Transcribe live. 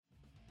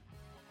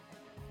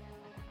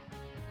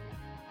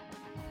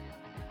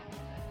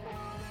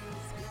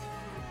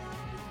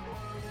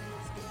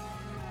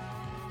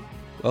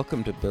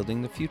Welcome to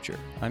Building the Future.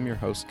 I'm your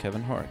host,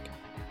 Kevin Horick.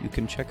 You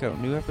can check out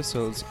new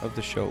episodes of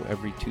the show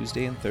every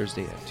Tuesday and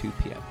Thursday at 2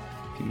 p.m.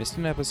 If you missed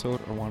an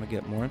episode or want to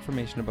get more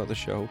information about the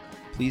show,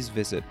 please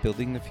visit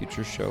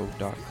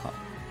buildingthefutureshow.com.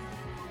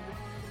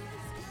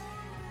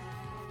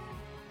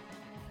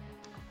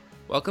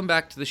 Welcome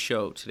back to the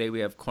show. Today we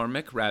have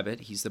Cormac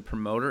Rabbitt. He's the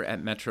promoter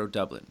at Metro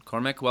Dublin.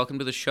 Cormac, welcome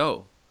to the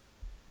show.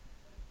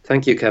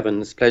 Thank you,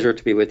 Kevin. It's a pleasure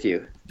to be with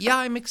you. Yeah,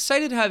 I'm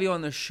excited to have you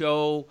on the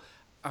show.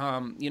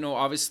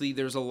 Obviously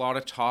there's a lot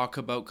of talk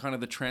about kind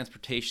of the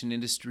transportation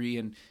industry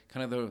and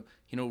kind of the,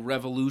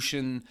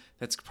 revolution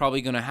that's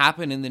probably going to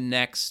happen in the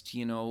next,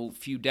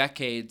 few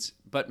decades.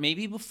 But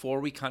maybe before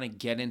we kind of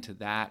get into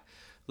that,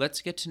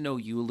 let's get to know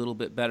you a little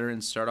bit better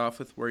and start off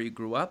with where you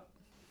grew up.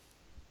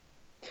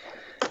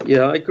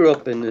 Yeah, I grew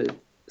up in a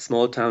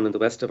small town in the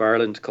west of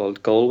Ireland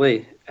called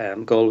Galway,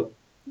 on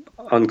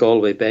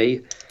Galway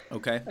Bay.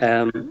 Okay.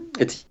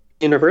 It's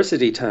a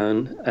university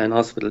town and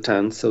hospital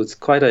town, so it's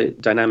quite a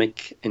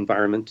dynamic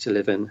environment to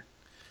live in.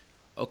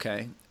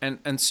 Okay.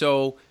 And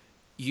so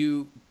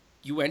you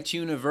went to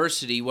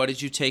university. What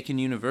did you take in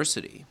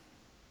university?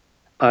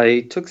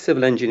 I took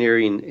civil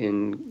engineering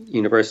in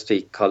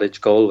University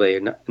College Galway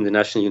in the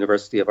National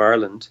University of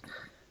Ireland,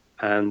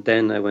 and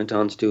then I went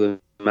on to do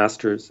a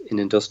master's in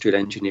industrial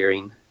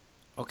engineering.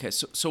 Okay,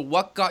 so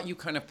what got you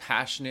kind of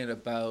passionate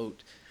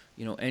about,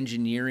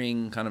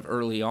 engineering kind of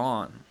early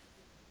on?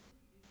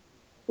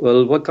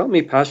 Well, what got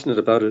me passionate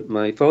about it,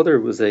 my father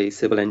was a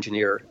civil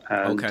engineer,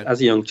 and Okay. as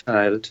a young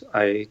child,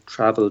 I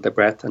travelled the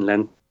breadth and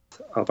length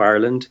of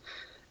Ireland,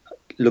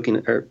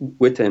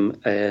 with him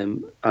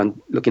and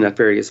looking at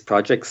various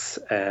projects.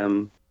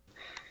 When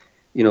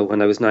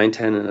I was 9,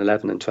 10, and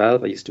 11 and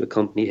 12, I used to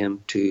accompany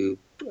him to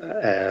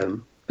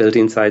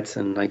building sites,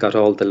 and I got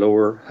all the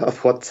lore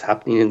of what's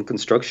happening in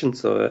construction.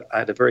 So I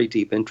had a very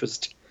deep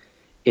interest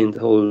in the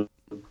whole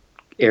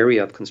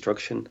area of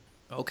construction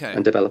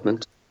and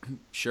development.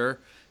 Sure.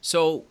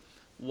 So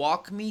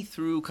walk me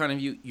through kind of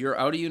you're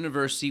out of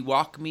university.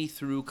 Walk me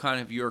through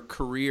kind of your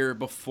career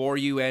before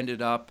you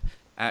ended up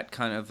at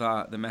kind of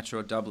the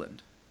Metro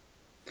Dublin.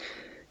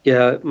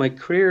 Yeah, my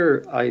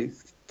career, I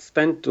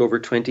spent over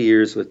 20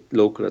 years with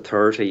local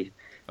authority.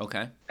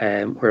 Okay.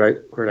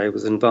 Where I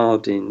was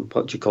involved in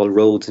what you call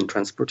roads and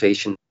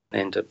transportation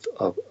end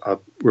of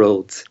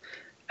roads.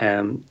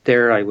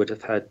 There I would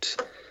have had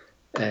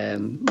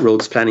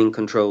roads planning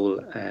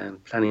control,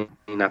 planning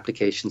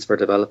applications for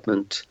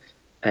development,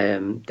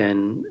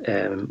 then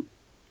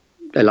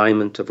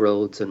alignment of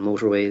roads and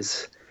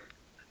motorways,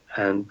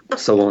 and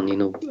so on.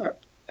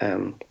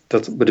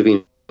 That would have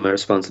been my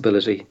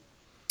responsibility.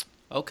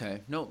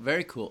 Okay. No,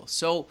 very cool.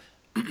 So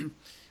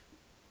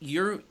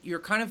you're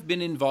kind of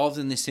been involved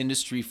in this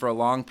industry for a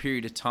long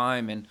period of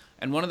time,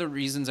 and one of the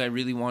reasons I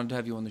really wanted to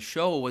have you on the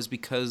show was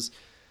because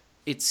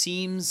it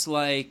seems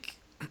like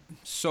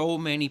so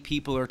many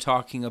people are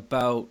talking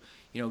about,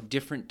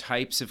 different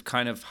types of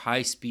kind of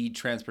high-speed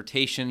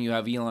transportation. You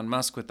have Elon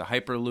Musk with the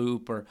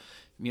Hyperloop, or,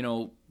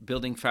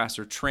 building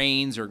faster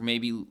trains, or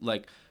maybe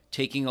like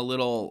taking a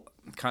little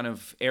kind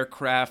of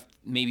aircraft,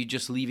 maybe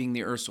just leaving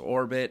the Earth's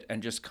orbit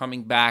and just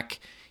coming back,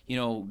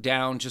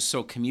 down just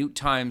so commute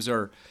times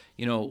are,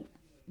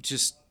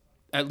 just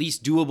at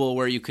least doable,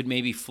 where you could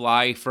maybe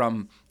fly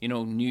from,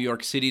 New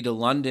York City to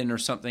London or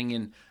something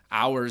in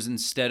hours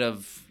instead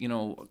of,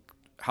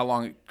 how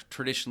long it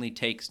traditionally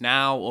takes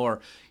now, or,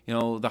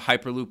 the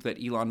Hyperloop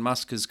that Elon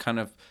Musk has kind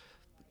of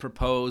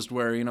proposed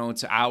where,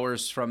 it's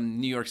hours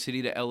from New York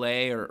City to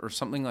LA or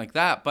something like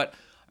that. But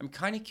I'm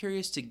kind of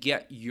curious to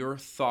get your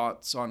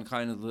thoughts on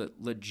kind of the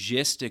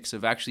logistics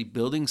of actually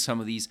building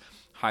some of these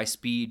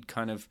high-speed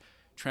kind of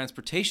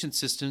transportation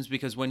systems,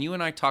 because when you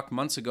and I talked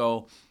months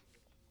ago,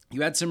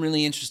 you had some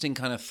really interesting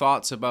kind of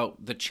thoughts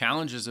about the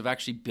challenges of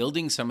actually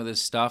building some of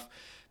this stuff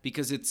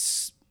because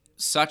it's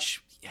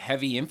such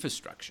heavy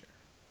infrastructure.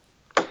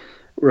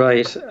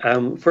 Right.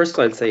 First,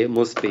 I'd say it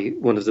must be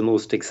one of the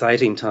most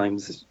exciting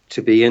times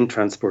to be in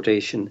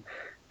transportation,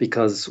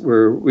 because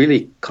we're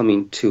really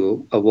coming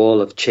to a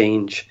wall of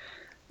change.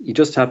 You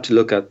just have to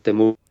look at the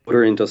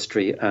motor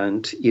industry,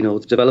 and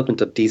the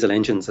development of diesel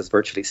engines has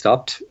virtually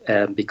stopped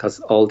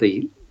because all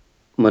the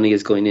money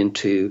is going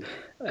into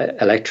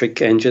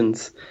electric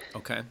engines.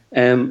 Okay.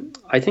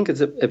 I think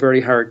it's a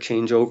very hard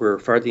changeover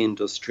for the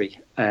industry.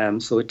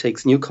 So it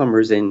takes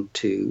newcomers in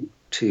to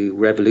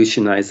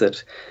revolutionize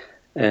it.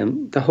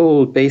 The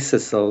whole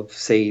basis of,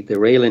 say, the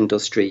rail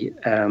industry,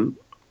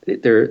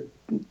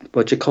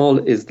 what you call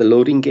is the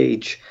loading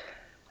gauge,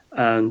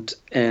 and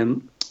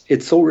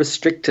it's so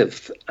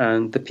restrictive,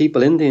 and the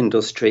people in the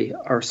industry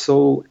are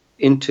so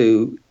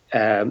into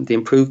the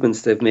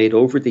improvements they've made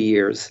over the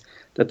years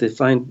that they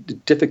find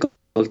it difficult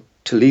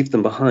to leave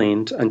them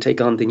behind and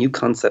take on the new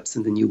concepts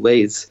and the new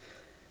ways.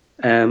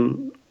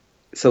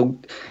 So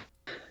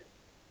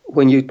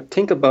when you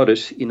think about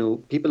it,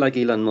 people like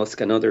Elon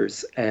Musk and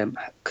others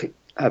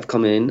have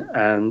come in,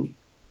 and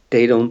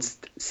they don't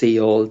see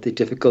all the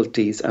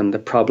difficulties and the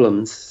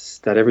problems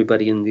that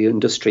everybody in the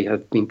industry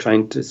have been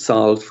trying to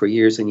solve for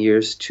years and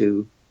years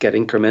to get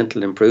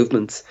incremental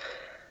improvements.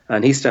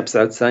 And he steps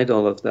outside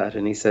all of that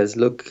and he says,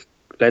 look,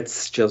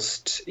 let's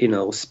just,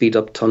 speed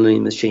up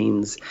tunneling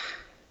machines,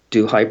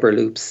 do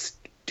hyperloops,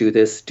 do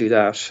this, do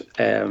that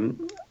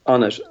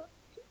on it.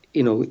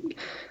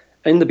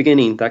 In the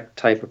beginning, that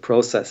type of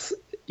process,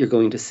 you're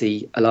going to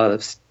see a lot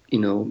of,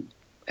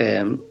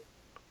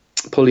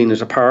 pulling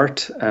it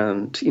apart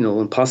and,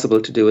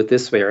 impossible to do it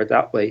this way or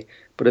that way.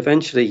 But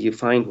eventually you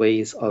find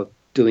ways of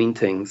doing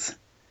things.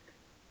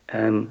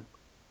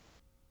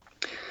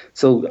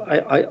 So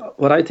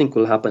what I think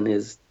will happen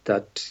is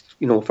that,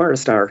 for a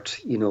start,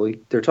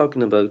 they're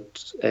talking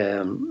about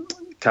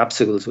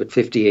capsules with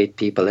 58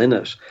 people in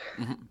it,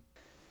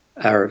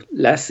 or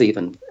less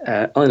even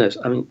on it.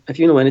 I mean, if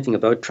you know anything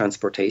about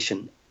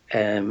transportation,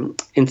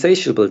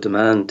 insatiable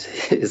demand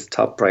is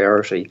top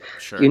priority.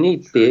 Sure. You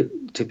need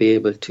to be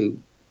able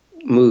to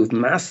move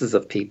masses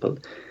of people,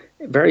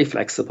 very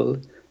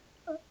flexible,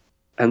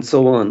 and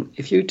so on.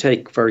 If you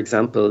take, for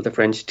example, the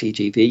French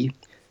TGV,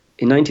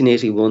 in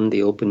 1981,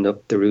 they opened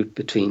up the route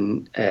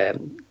between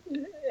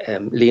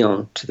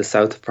Lyon to the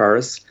south of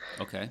Paris.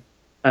 Okay.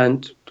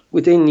 And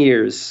within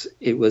years,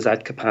 it was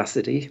at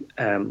capacity.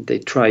 They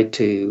tried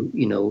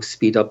to,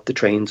 speed up the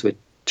trains with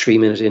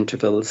 3-minute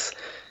intervals,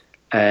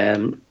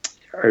 or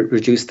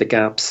reduce the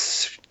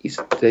gaps.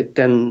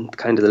 Then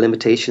kind of the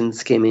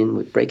limitations came in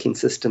with braking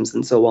systems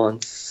and so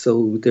on.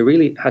 So they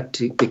really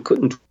they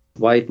couldn't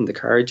widen the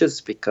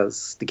carriages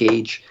because the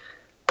gauge,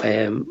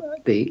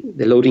 the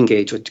loading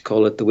gauge, what you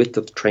call it, the width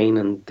of the train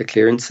and the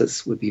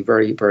clearances would be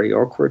very, very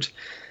awkward.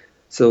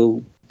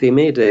 So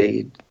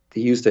they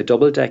used a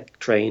double deck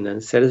train, and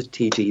instead of the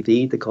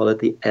TGV, they call it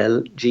the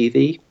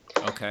LGV.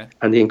 Okay.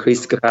 And they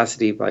increased the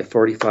capacity by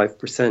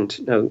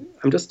 45%. Now,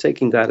 I'm just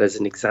taking that as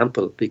an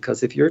example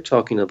because if you're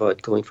talking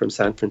about going from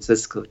San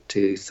Francisco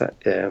to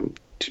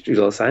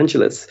Los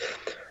Angeles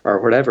or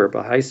whatever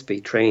by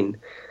high-speed train,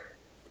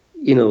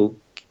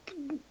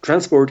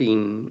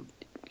 transporting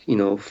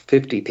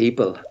 50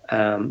 people,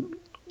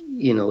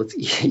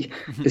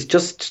 it's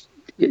just,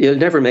 you'll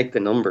never make the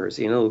numbers,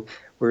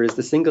 whereas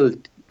the single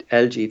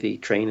LGV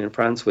train in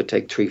France would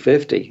take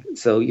 350.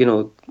 So,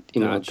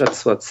 gotcha.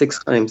 That's what,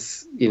 6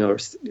 times, or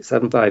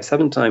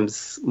 7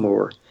 times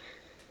more.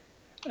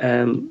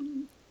 So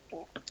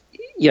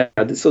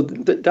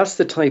that's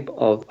the type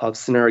of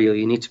scenario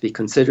you need to be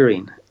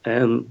considering.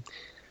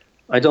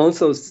 I'd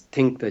also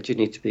think that you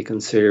need to be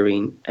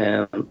considering,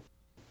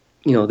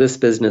 this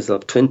business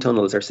of twin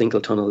tunnels or single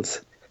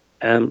tunnels.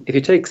 If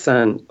you take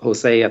San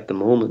Jose at the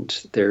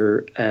moment,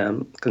 they're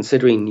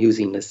considering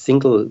using a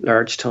single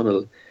large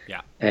tunnel,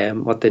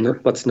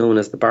 what's known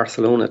as the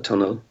Barcelona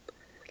tunnel.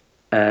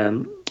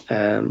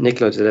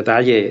 Nicola de la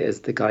Valle is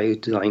the guy who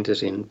designed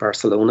it in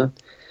Barcelona.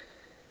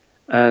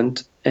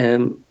 And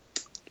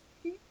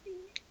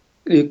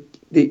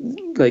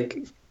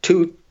like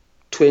 2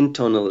 twin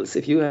tunnels,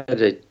 if you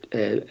had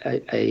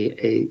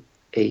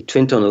a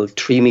twin tunnel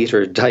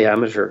 3-meter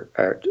diameter,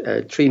 or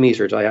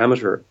 3-meter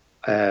diameter,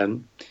 a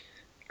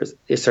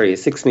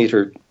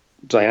 6-meter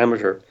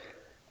diameter,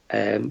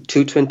 2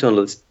 twin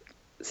tunnels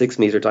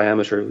 6-meter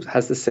diameter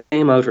has the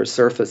same outer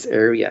surface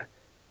area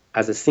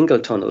as a single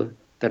tunnel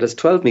that is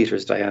 12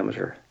 meters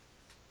diameter.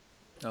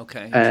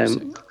 Okay.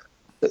 Interesting.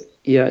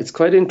 It's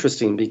quite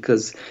interesting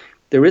because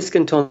the risk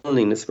in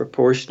tunneling is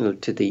proportional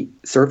to the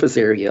surface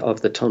area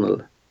of the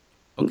tunnel.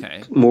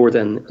 Okay. More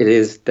than it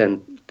is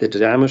than the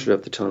diameter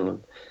of the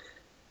tunnel.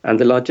 And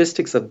the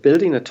logistics of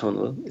building a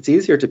tunnel, it's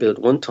easier to build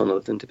 1 tunnel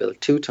than to build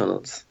 2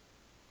 tunnels.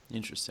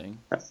 Interesting.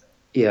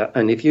 Yeah,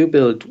 and if you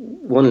build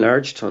 1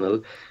 large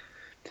tunnel,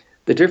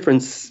 the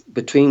difference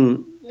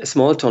between a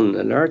small tunnel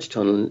and a large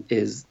tunnel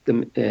is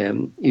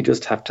you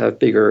just have to have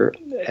bigger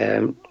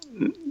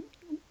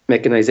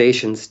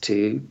mechanizations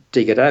to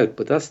dig it out,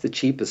 but that's the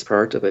cheapest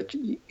part of it.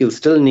 You'll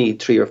still need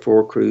 3 or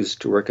 4 crews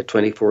to work at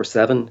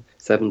 24/7,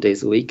 7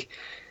 days a week.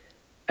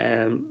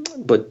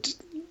 But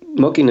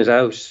mucking it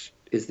out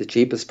is the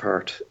cheapest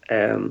part.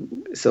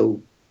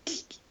 So,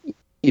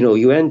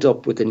 you end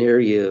up with an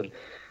area,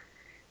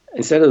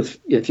 instead of,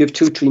 if you have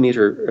 2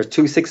 3-meter or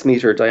 2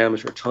 6-meter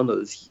diameter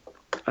tunnels,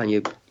 and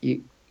you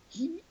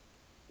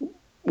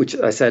which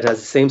I said has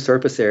the same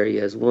surface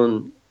area as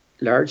 1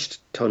 large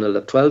tunnel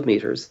of 12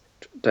 meters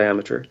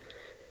diameter,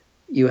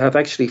 you have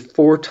actually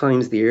 4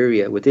 times the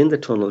area within the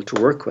tunnel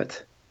to work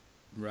with.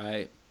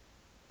 Right.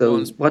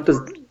 So what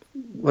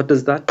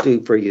does that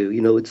do for you?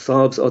 It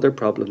solves other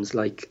problems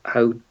like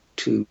how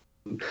to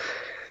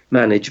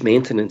manage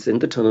maintenance in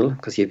the tunnel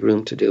because you have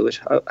room to do it,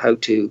 how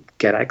to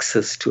get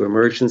access to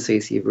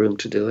emergencies, you have room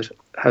to do it,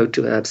 how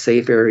to have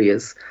safe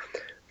areas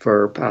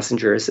for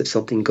passengers if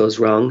something goes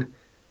wrong,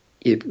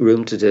 you have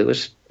room to do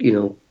it,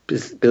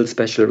 build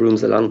special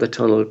rooms along the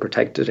tunnel,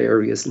 protected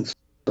areas and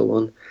so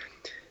on.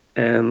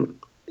 And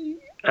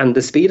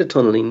the speed of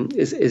tunneling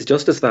is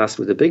just as fast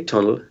with a big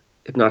tunnel,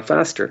 if not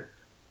faster.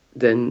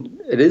 Then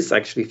it is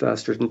actually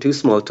faster than 2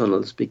 small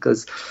tunnels,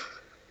 because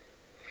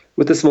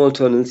with the small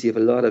tunnels you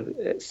have a lot of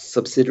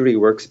subsidiary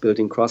works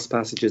building cross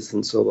passages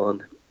and so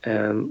on.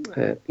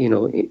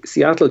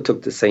 Seattle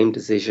took the same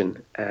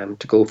decision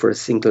to go for a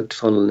single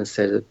tunnel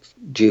instead of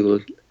dual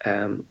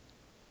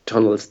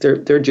tunnels.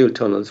 Their dual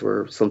tunnels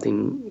were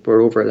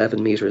over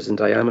 11 meters in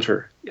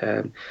diameter,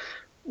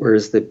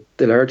 whereas the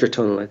larger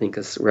tunnel, I think,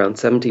 is around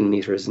 17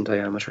 meters in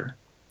diameter.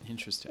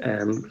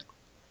 Interesting.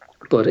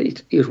 But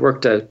it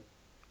worked out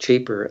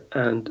cheaper.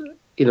 And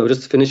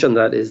just to finish on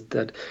that, is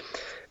that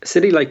a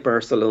city like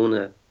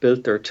Barcelona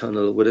built their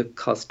tunnel would have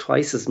cost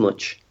twice as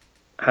much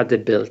had they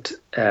built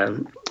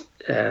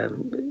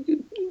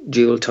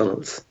dual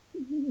tunnels,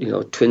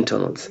 twin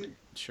tunnels.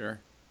 Sure.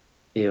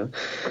 Yeah.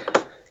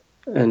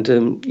 And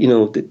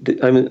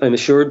I'm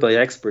assured by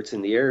experts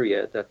in the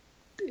area that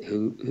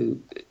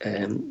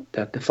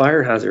that the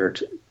fire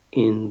hazard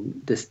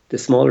in the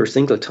smaller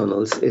single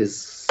tunnels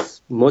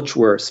is much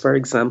worse. For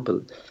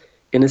example,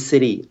 in a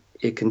city,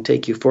 it can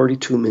take you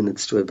 42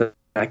 minutes to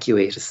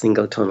evacuate a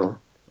single tunnel.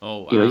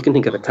 Oh, wow. You can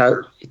think of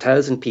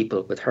 1,000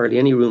 people with hardly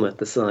any room at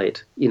the side,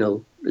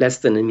 less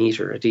than a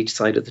meter at each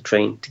side of the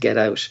train to get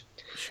out.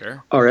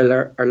 Sure. Or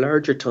a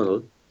larger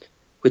tunnel,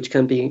 which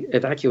can be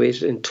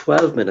evacuated in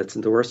 12 minutes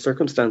in the worst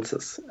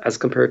circumstances, as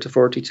compared to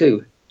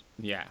 42.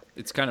 Yeah,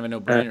 it's kind of a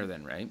no-brainer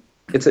then, right?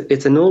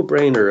 It's a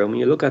no-brainer. And when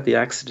you look at the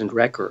accident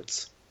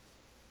records,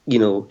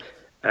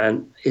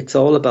 and it's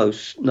all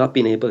about not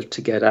being able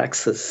to get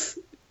access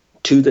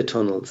to the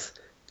tunnels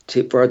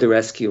for the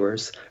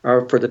rescuers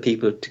or for the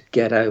people to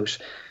get out.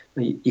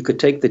 You could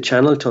take the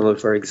Channel Tunnel,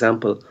 for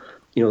example.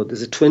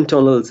 There's a twin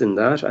tunnels in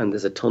that, and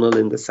there's a tunnel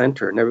in the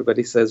center, and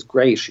everybody says,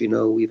 great,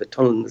 we have a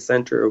tunnel in the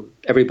center,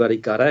 everybody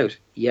got out.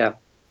 Yeah,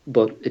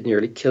 but it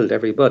nearly killed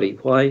everybody.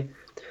 Why?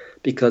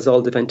 Because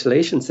all the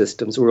ventilation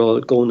systems were all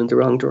going in the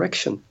wrong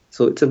direction.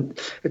 So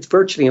it's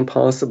virtually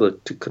impossible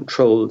to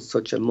control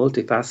such a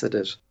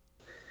multifaceted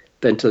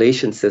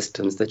ventilation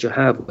systems that you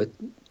have with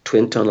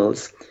twin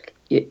tunnels.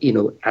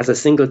 As a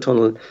single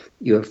tunnel,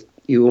 you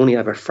only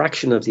have a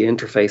fraction of the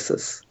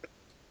interfaces.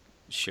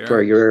 Sure.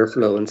 For your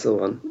airflow and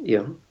so on.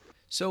 Yeah.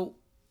 So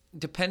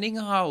depending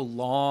on how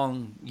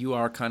long you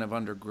are kind of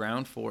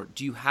underground for,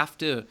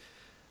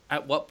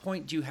 at what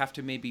point do you have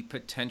to maybe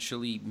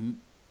potentially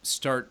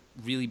start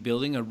really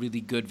building a really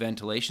good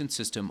ventilation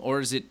system? Or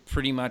is it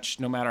pretty much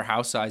no matter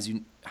how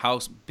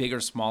big or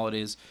small it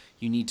is,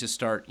 you need to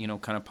start,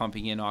 kind of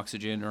pumping in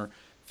oxygen or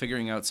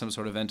figuring out some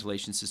sort of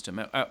ventilation system?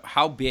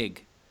 How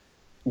big?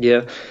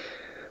 Yeah.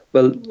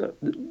 Well,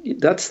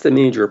 that's the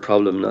major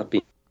problem not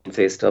being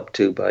faced up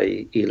to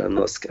by Elon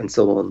Musk and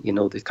so on.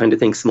 They kind of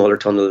think smaller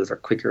tunnels are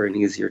quicker and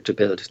easier to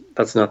build.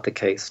 That's not the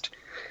case.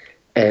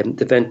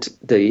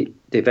 The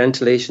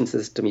ventilation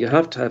system, you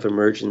have to have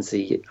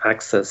emergency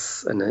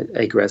access and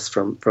egress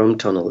from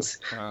tunnels.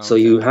 Wow, okay. So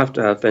you have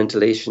to have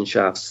ventilation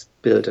shafts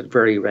built at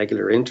very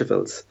regular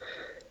intervals.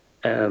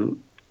 With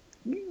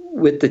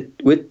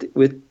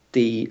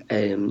the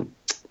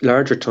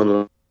larger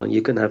tunnel,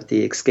 you can have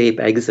the escape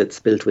exits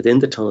built within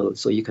the tunnel,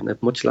 so you can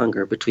have much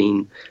longer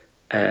between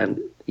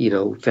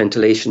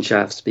ventilation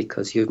shafts,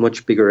 because you have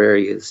much bigger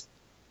areas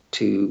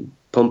to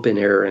pump in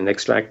air and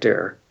extract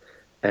air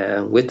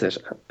with it,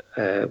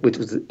 which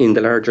was in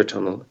the larger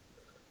tunnel.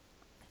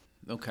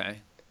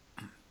 Okay.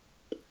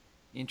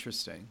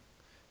 Interesting.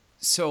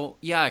 So,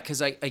 yeah,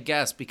 because I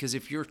guess, because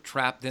if you're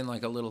trapped in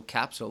like a little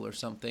capsule or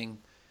something,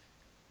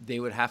 they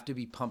would have to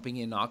be pumping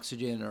in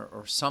oxygen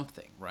or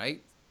something,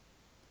 right?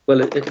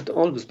 Well, it'd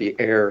always be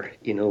air,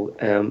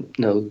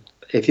 Now,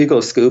 if you go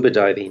scuba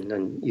diving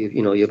and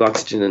you have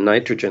oxygen and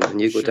nitrogen, and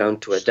you go down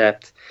to a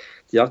depth,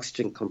 the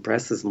oxygen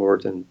compresses more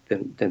than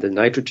the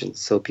nitrogen,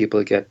 so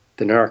people get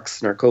the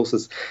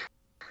narcosis.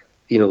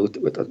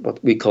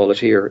 What we call it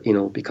here,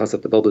 because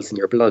of the bubbles in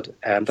your blood,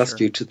 and that's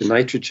due to the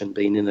nitrogen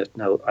being in it.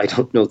 Now, I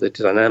don't know the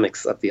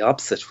dynamics of the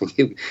opposite when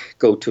you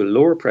go to a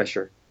lower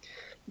pressure,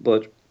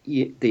 but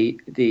the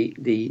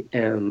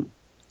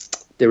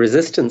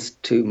resistance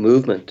to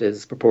movement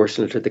is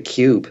proportional to the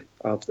cube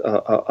of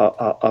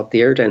the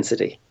air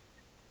density.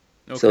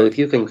 Okay. So if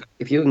you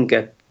can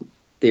get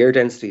the air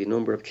density,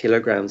 number of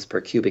kilograms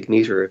per cubic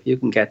meter, if you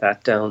can get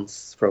that down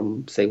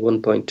from say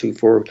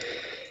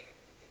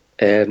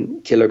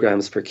 1.24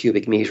 kilograms per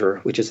cubic meter,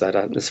 which is that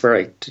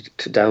atmospheric,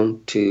 to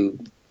down to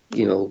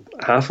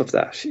half of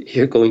that,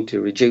 you're going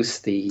to reduce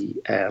the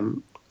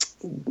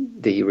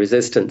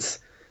resistance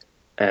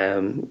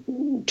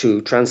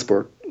to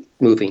transport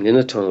moving in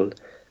a tunnel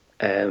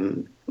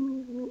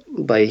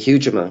by a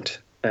huge amount.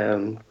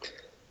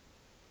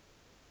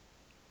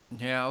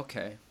 Yeah,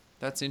 okay.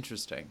 That's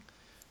interesting.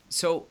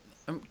 So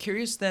I'm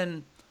curious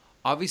then,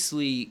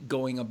 obviously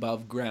going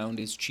above ground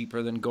is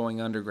cheaper than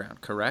going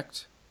underground,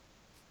 correct?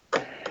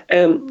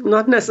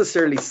 Not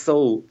necessarily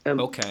so.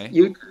 Okay.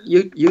 You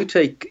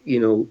take,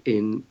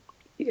 in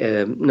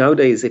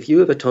nowadays, if you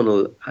have a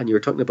tunnel and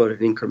you're talking about an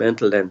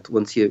incremental length,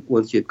 once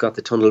you've got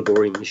the tunnel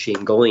boring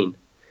machine going.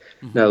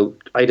 Mm-hmm. Now,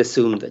 I'd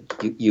assume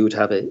that you would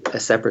have a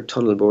separate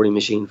tunnel boring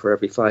machine for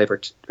every 5 or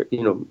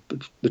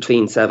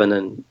between 7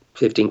 and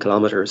 15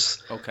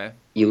 kilometers. Okay.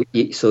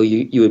 So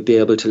you would be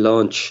able to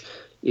launch,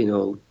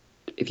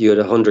 if you had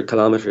 100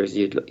 kilometers,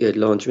 you'd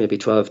launch maybe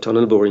 12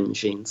 tunnel boring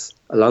machines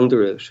along the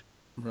route.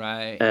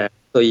 Right.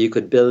 So you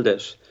could build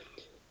it.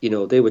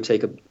 They would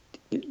take a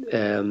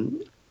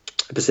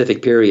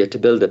specific period to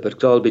build it, but it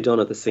could all be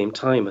done at the same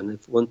time. And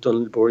if one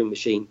tunnel boring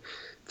machine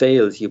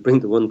fails, you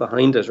bring the one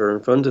behind it or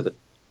in front of it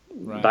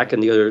back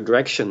in the other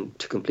direction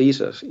to complete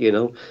it,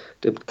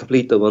 to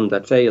complete the one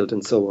that failed,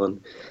 and so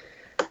on.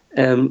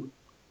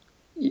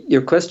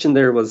 Your question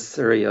there was,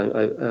 sorry,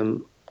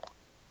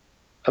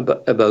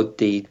 about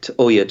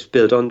to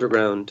build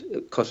underground,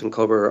 cut and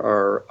cover,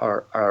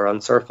 or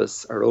on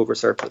surface or over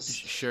surface.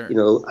 Sure.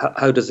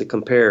 How does it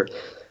compare?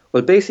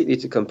 Well, basically,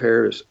 to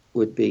compare it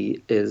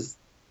is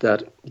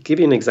that, give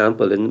you an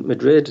example, in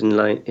Madrid, in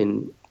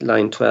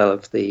line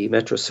 12, the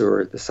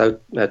Metrosur, the South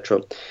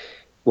Metro,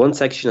 one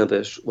section of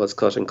it was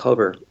cut and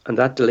cover, and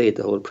that delayed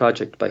the whole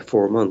project by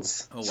 4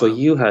 months. Oh, wow. So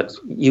you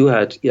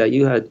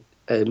had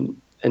an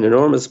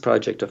enormous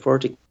project of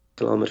 40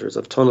 kilometers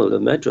of tunnel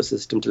and metro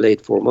system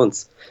delayed 4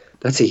 months.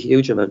 That's a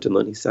huge amount of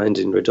money signed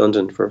in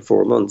redundant for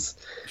 4 months.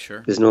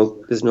 Sure. There's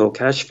no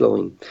cash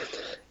flowing.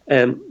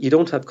 You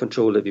don't have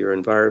control of your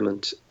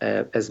environment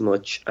as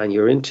much, and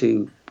you're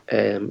into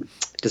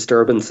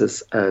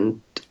disturbances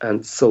and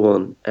so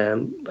on.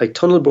 Like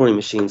tunnel boring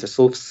machines are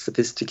so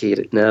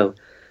sophisticated now.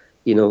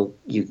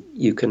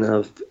 You can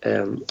have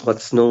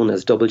what's known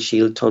as double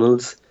shield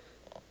tunnels,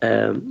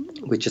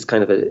 which is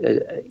kind of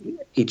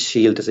each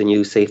shield is a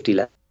new safety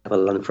level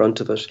in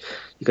front of it.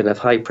 You can have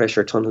high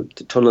pressure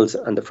tunnels,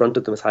 and the front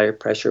of them is higher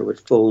pressure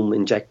with foam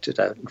injected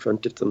out in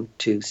front of them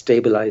to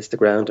stabilize the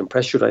ground and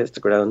pressurize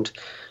the ground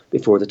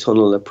before the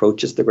tunnel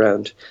approaches the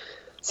ground.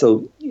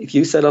 So if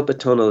you set up a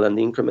tunnel and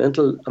the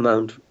incremental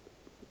amount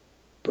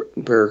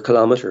per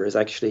kilometer is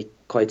actually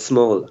quite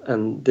small,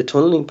 and the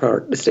tunneling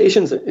part, the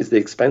stations, is the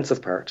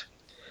expensive part.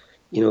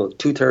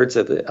 2/3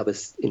 of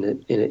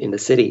in a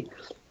city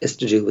is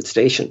to do with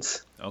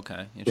stations.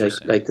 Okay,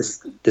 interesting. Like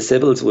the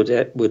civils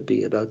would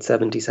be about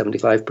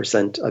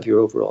 75% of your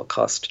overall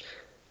cost,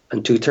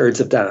 and 2/3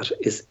 of that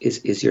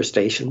is your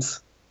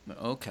stations.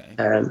 Okay.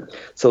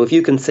 So if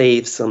you can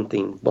save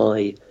something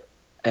by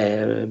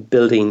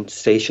building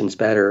stations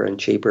better and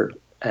cheaper,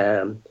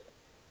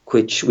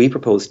 which we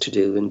propose to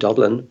do in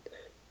Dublin,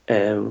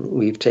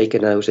 we've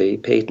taken out a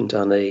patent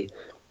on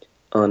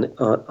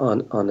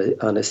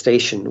a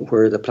station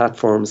where the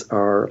platforms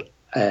are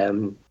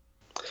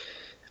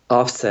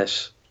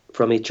offset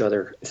from each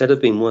other. Instead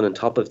of being one on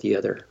top of the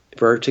other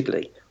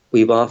vertically,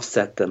 we've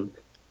offset them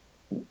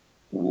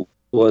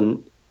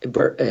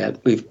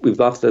we've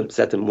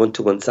offset them one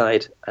to one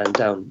side and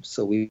down.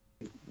 So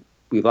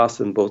we've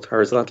offset them both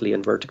horizontally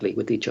and vertically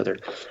with each other,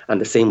 and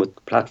the same with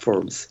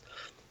platforms.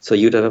 So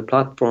you'd have a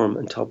platform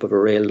on top of a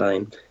rail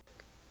line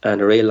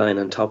and a rail line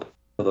on top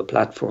of a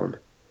platform.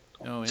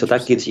 Oh, so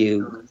that gives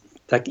you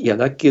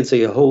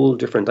a whole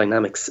different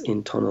dynamics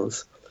in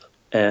tunnels.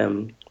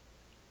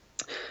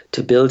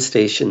 To build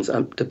stations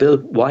and to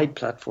build wide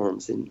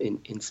platforms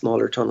in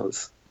smaller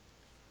tunnels.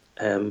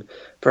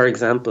 For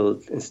example,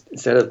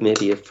 instead of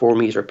maybe a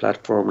 4-meter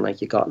platform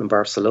like you got in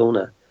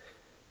Barcelona,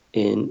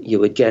 you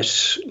would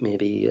get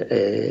maybe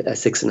a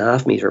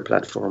 6.5-meter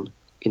platform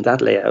in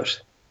that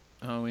layout.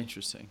 Oh,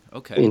 interesting.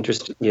 Okay.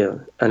 Interesting, yeah.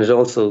 And it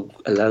also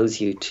allows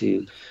you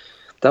to,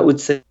 that would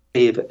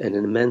save an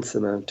immense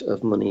amount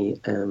of money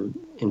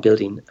in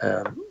building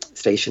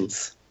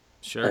stations.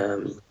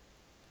 Sure.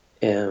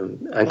 And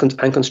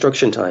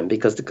construction time,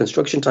 because the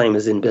construction time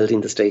is in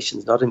building the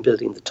stations, not in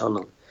building the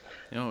tunnel.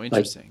 Oh,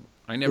 interesting.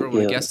 I never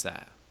would have guessed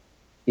that.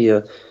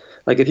 Yeah.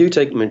 Like if you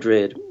take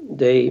Madrid,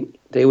 they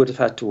would have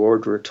had to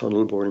order a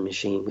tunnel boring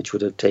machine, which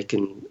would have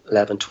taken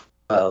 11,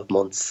 12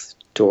 months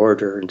to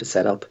order and to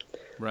set up.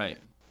 Right.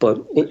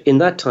 But in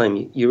that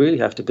time, you really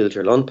have to build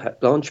your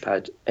launch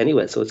pad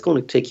anyway, so it's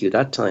going to take you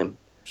that time.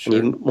 Sure.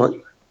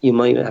 And you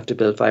might have to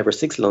build 5 or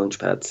 6 launch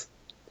pads.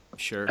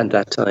 Sure. At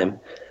that time.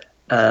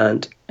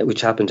 And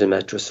which happened in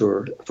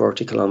Metrosur,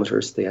 40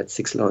 kilometers, they had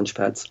 6 launch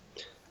pads,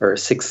 or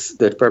 6,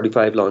 there probably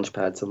 5 launch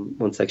pads, and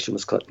one section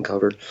was cut and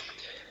covered.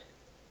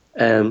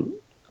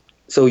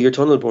 So your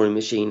tunnel boring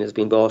machine has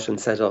been bought and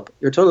set up.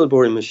 Your tunnel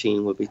boring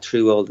machine will be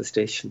through all the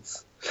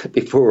stations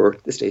before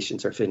the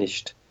stations are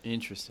finished.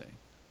 Interesting.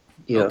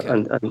 Yeah, okay.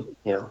 and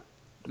yeah.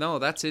 No,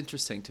 that's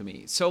interesting to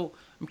me. So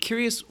I'm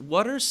curious,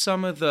 what are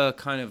some of the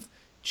kind of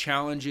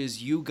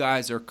challenges you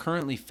guys are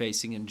currently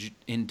facing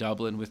in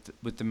Dublin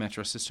with the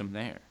metro system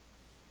there?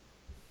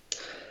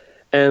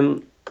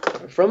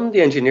 From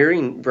the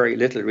engineering, very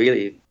little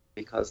really,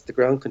 because the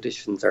ground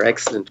conditions are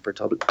excellent for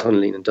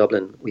tunnelling in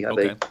Dublin. We have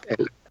a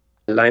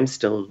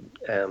limestone,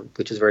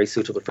 which is very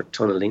suitable for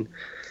tunnelling.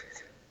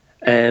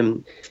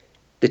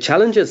 The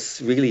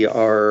challenges really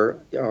are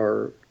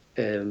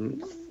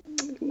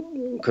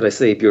could I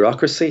say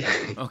bureaucracy?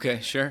 Okay,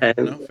 sure.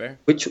 No, fair.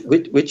 Which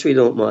we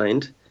don't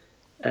mind,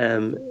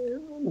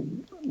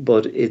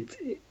 but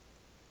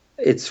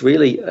it's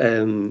really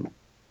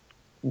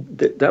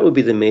that would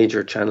be the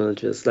major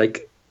challenges.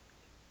 Like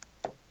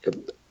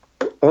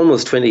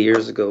almost 20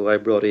 years ago, I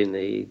brought in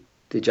the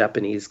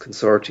Japanese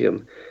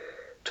consortium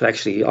to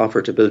actually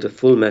offer to build a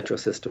full metro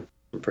system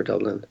for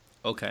Dublin,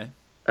 Okay.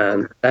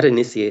 and that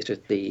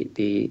initiated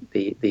the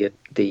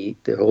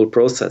whole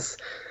process.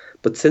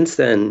 But since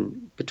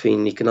then,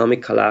 between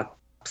economic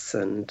collapse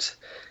and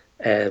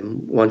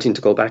wanting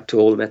to go back to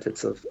old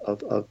methods of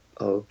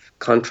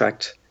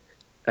contract,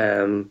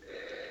 um,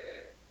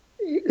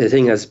 the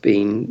thing has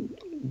been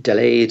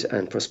delayed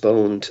and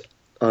postponed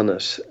on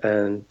it.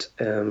 And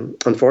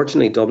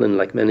unfortunately, Dublin,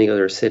 like many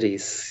other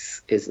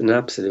cities, is an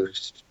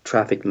absolute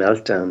traffic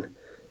meltdown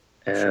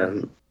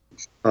Sure.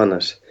 on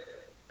it.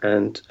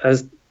 And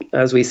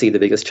as we see, the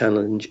biggest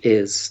challenge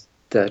is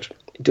that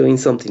doing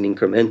something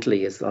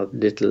incrementally is of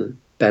little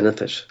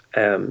benefit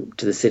to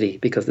the city,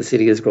 because the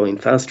city is growing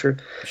faster.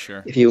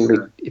 Sure. If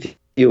you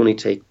only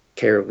take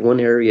care of one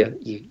area,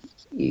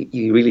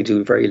 you really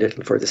do very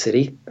little for the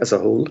city as a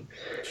whole.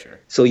 Sure.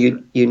 So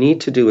you need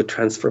to do a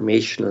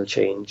transformational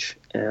change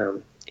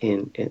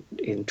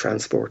in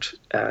transport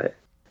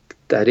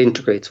that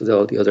integrates with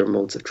all the other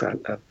modes of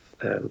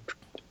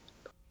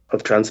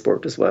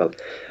transport as well,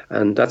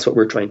 and that's what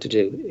we're trying to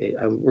do.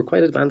 And we're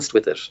quite advanced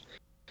with it.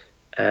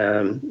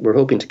 We're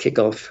hoping to kick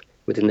off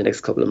within the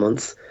next couple of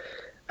months,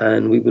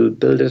 and we will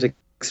build it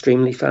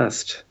extremely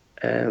fast,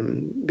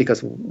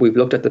 because we've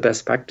looked at the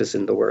best practice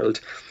in the world.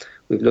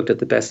 We've looked at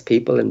the best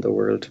people in the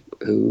world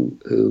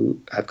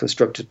who have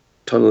constructed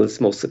tunnels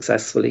most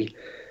successfully,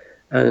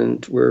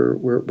 and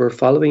we're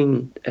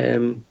following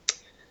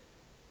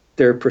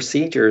their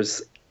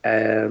procedures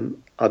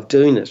of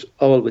doing it,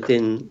 all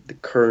within the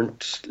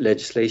current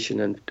legislation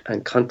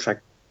and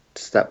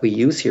contracts that we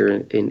use here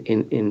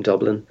in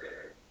Dublin.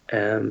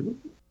 Um,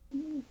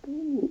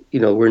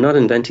 we're not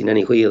inventing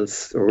any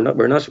wheels, or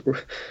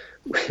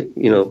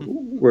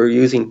we're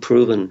using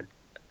proven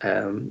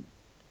um,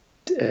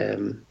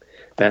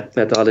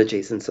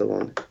 methodologies and so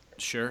on.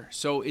 Sure.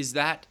 So is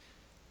that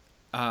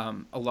a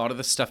lot of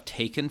the stuff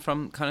taken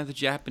from kind of the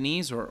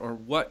Japanese, or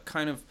what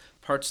kind of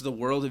parts of the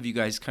world have you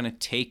guys kind of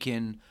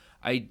taken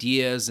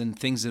ideas and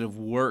things that have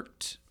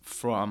worked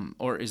from,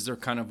 or is there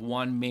kind of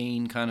one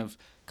main kind of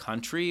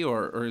country,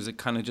 or is it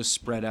kind of just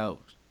spread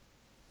out?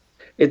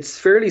 It's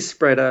fairly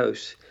spread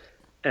out.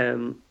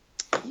 Um,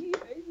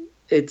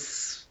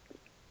 it's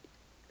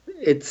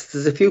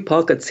there's a few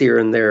pockets here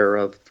and there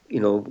of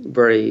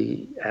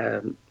very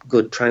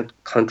good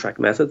contract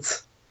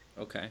methods.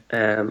 Okay.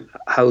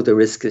 How the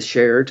risk is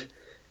shared,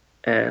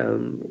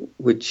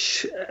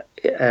 which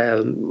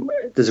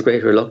there's a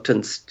great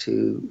reluctance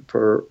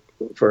for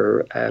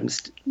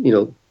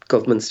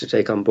governments to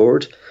take on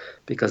board,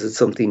 because it's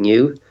something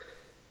new.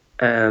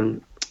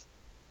 Um,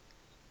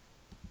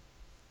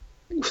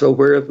 so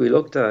where have we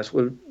looked at?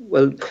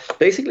 Well,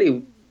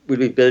 basically we'll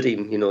be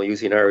building,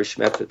 using Irish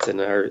methods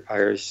and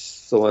Irish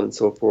so on and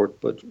so forth.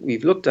 But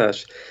we've looked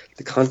at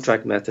the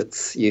contract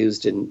methods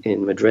used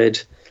in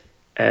Madrid,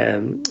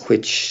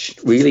 which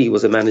really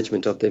was a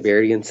management of the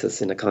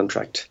variances in a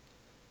contract,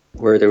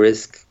 where the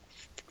risk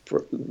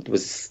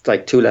was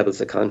like two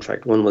levels of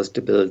contract. One was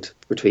to build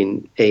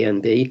between A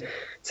and B,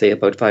 say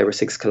about 5 or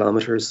 6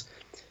 kilometres.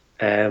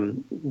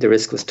 The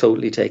risk was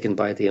totally taken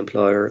by the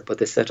employer, but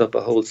they set up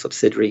a whole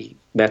subsidiary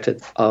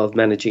method of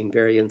managing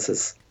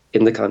variances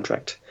in the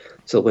contract.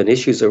 So when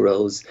issues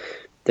arose,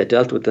 they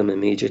dealt with them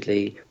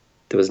immediately.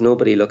 There was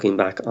nobody looking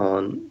back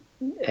on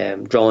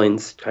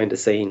drawings, trying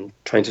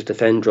to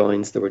defend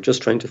drawings. They were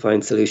just trying to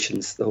find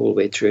solutions the whole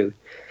way through.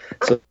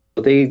 So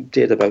they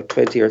did about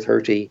 20 or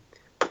 30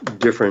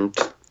 different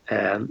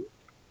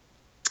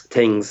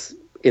things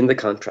in the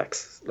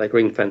contracts, like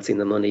ring fencing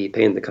the money,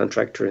 paying the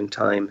contractor in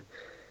time,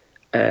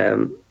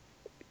 and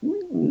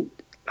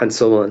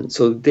so on.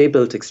 So they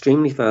built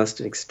extremely fast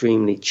and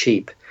extremely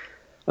cheap.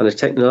 On a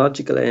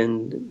technological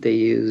end, they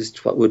used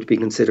what would be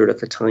considered at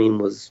the time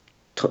was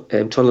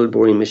tunnel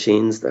boring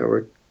machines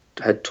that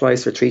had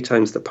twice or three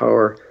times the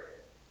power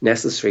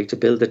necessary to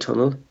build the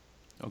tunnel,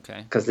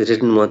 Okay. because they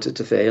didn't want it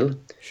to fail.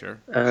 Sure.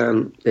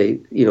 The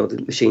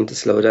machine to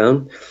slow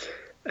down.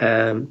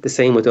 The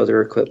same with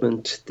other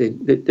equipment.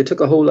 They took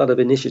a whole lot of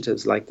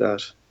initiatives like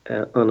that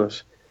on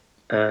it,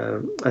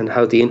 and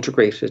how they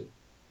integrated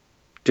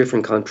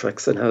different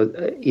contracts, and how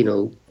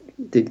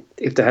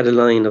if they had a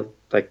line of,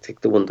 like,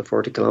 take the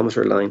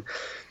 40-kilometre line,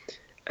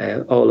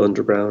 all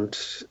underground,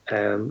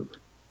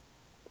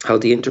 how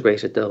they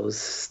integrated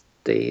those.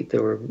 They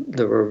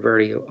were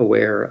very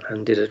aware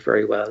and did it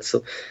very well.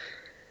 So,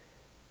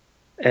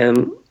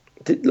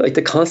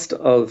 the cost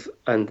of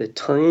and the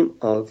time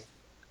of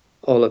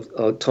all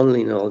of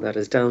tunneling and all that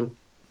is down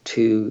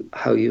to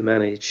how you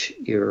manage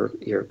your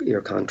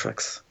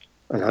contracts,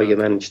 and how you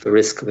manage the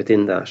risk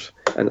within that,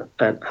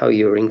 and how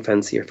you ring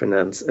fence your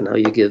finance, and how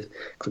you give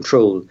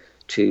control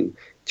to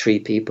three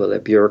people: a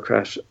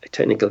bureaucrat, a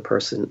technical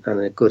person, and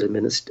a good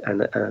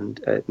administrator, and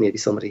maybe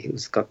somebody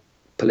who's got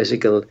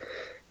political,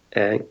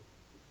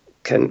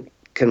 can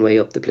weigh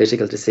up the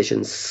political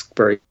decisions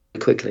very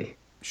quickly.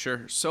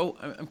 Sure. So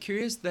I'm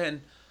curious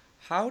then,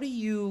 how do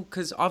you,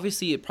 because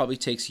obviously it probably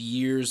takes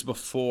years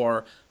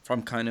before,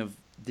 from kind of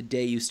the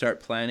day you start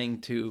planning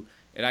to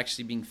it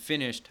actually being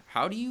finished,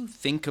 how do you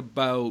think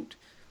about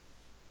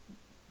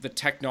the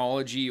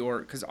technology, or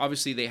because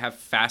obviously they have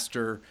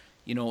faster,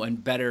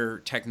 and better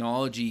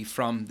technology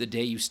from the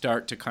day you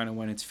start to kind of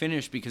when it's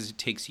finished, because it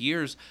takes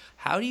years.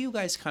 How do you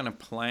guys kind of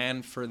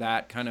plan for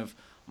that kind of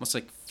almost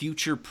like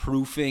future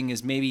proofing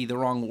is maybe the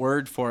wrong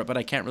word for it, but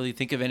I can't really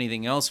think of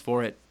anything else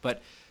for it.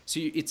 But so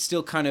it's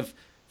still kind of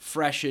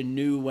fresh and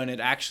new when it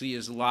actually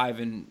is live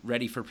and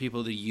ready for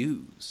people to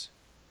use.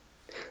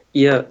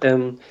 Yeah,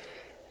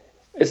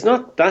 it's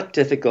not that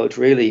difficult,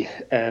 really.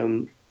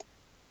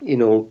 You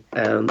know,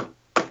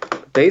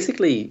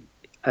 basically,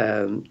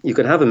 you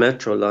can have a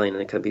metro line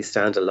and it can be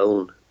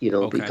standalone.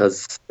 Okay.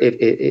 Because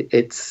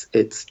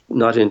it's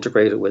not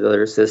integrated with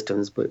other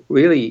systems. But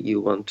really,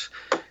 you want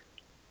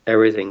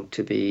everything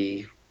to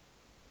be,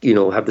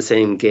 have the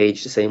same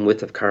gauge, the same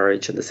width of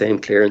carriage, and the same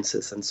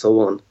clearances, and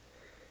so on.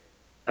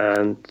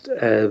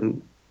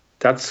 And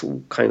that's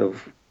kind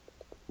of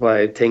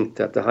why I think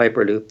that the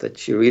Hyperloop,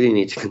 that you really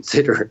need to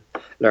consider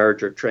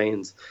larger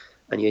trains,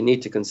 and you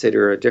need to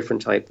consider a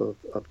different type of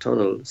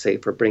tunnel, say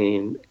for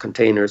bringing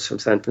containers from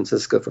San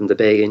Francisco from the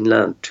Bay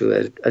inland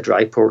to a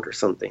dry port or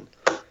something.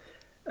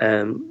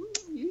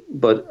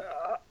 But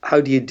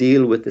how do you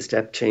deal with the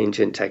step change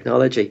in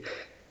technology?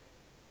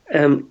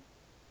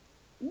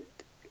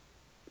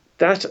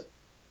 That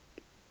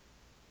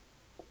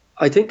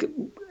I think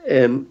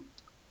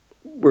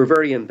we're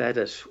very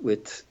embedded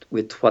with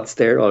what's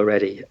there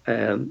already.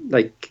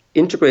 Like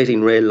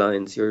integrating rail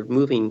lines, you're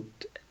moving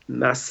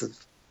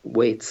massive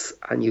weights,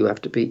 and you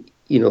have to be,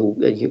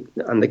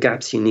 and the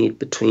gaps you need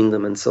between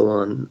them and so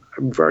on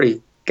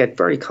get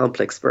very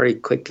complex very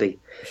quickly.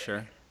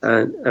 Sure.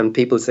 And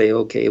people say,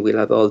 okay, we'll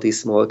have all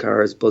these small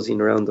cars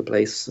buzzing around the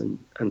place,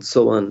 and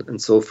so on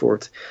and so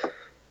forth.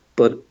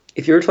 But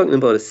if you're talking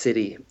about a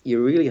city,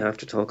 you really have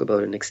to talk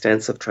about an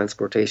extensive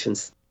transportation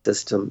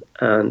system,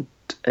 and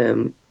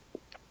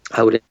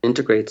how it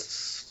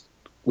integrates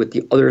with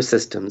the other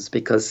systems,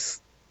 because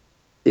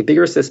the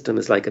bigger system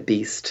is like a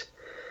beast.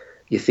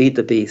 You feed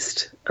the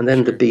beast, and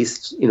then the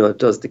beast,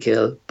 does the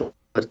kill,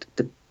 but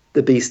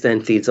the beast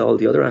then feeds all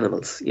the other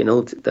animals,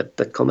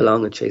 that come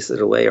along and chase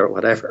it away or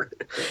whatever.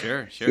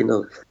 Sure.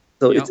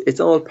 So it's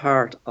all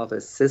part of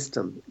a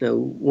system. Now,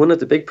 one of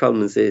the big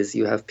problems is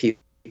you have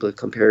people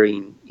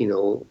comparing,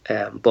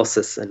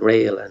 buses and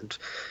rail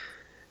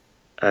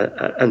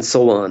and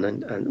so on,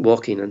 and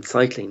walking and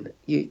cycling.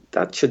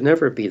 That should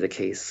never be the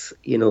case.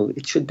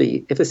 It should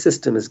be, if a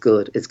system is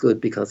good, it's good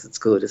because it's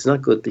good. It's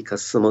not good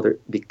because some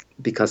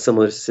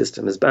other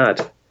system is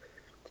bad.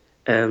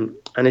 And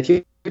if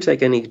you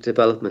take any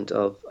development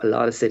of a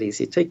lot of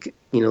cities, you take,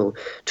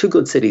 two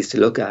good cities to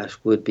look at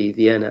would be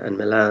Vienna and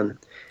Milan.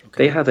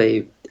 Okay. They have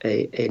a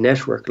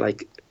network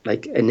like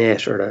a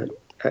net, or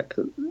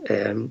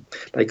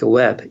like a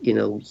web.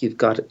 You've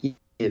got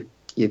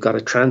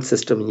a tram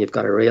system and you've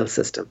got a rail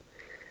system,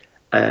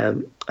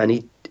 and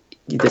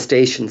the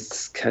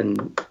stations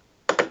can,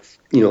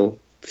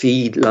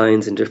 feed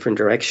lines in different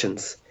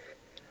directions.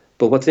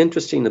 But what's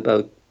interesting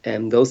about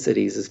those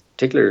cities, is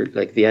particularly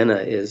like Vienna,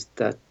 is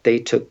that they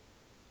took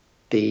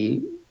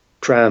the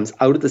trams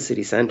out of the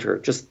city centre,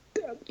 just,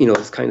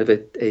 it's kind of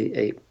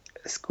a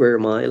square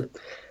mile,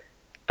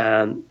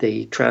 and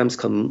the trams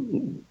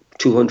come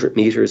 200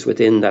 metres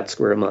within that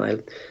square mile,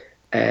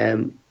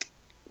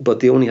 but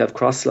they only have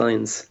cross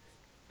lines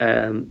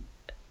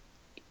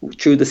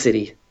through the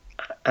city,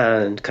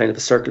 and kind of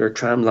a circular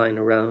tram line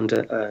around,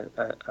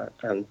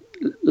 and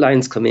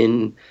lines come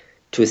in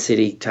to a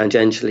city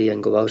tangentially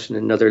and go out in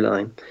another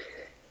line.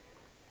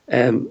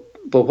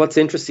 But what's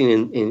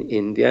interesting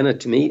in Vienna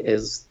to me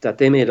is that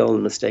they made all the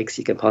mistakes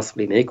you can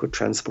possibly make with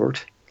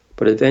transport.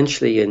 But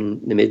eventually,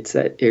 in the mid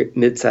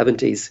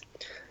 70s,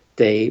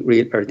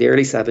 or the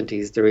early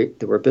 70s, they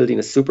were building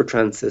a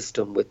supertrans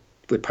system with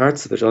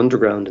parts of it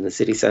underground in the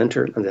city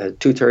centre, and they had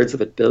 2/3 of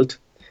it built,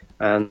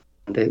 and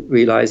they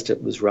realised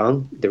it was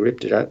wrong. They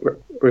ripped it out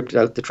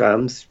the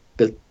trams,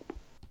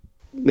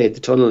 made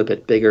the tunnel a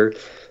bit bigger,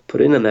 put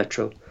in a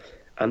metro,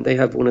 and they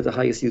have one of the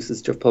highest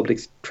uses of public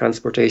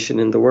transportation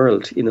in the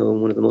world,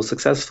 one of the most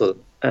successful.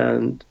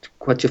 And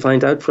what you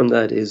find out from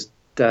that is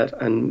that,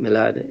 and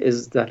Milan,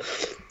 is that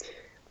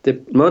the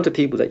amount of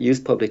people that use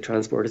public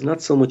transport is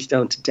not so much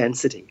down to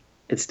density,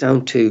 it's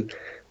down to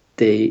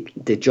the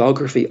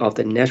geography of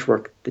the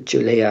network that you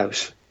lay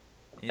out.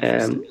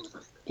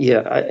 It's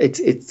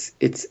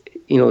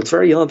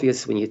very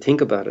obvious when you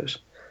think about it.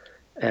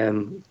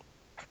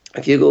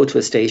 If you go to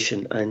a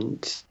station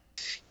and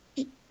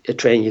a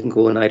train, you can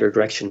go in either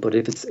direction, but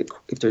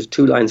if there's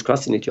two lines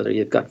crossing each other,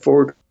 you've got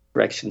 4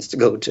 directions to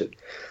go to.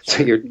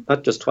 So you're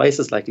not just twice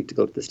as likely to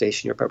go to the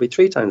station, you're probably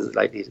 3 times as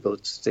likely to go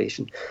to the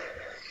station.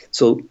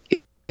 So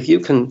if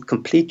you can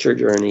complete your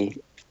journey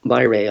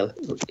by rail,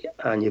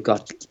 and you've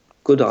got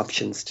good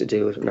options to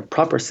do it and a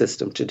proper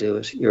system to do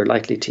it, you're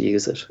likely to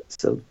use it.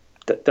 So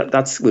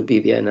that would be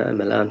Vienna and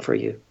Milan for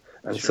you,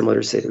 and some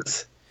other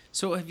cities.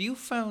 So have you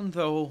found,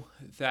 though,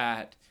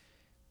 that,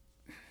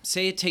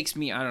 say it takes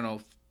me, I don't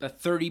know, a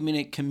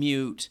 30-minute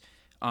commute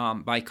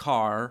by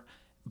car,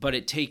 but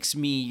it takes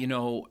me,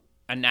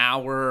 an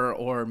hour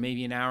or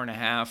maybe an hour and a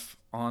half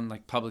on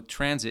like public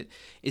transit,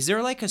 is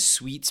there like a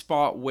sweet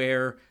spot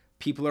where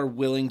people are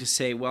willing to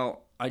say,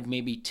 well, I'd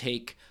maybe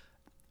take,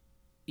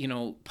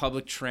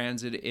 public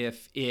transit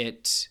if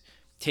it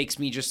takes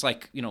me just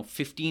like,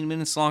 15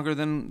 minutes longer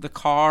than the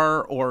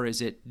car, or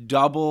is it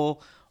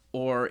double,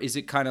 or is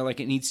it kind of like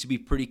it needs to be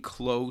pretty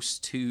close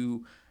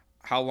to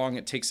how long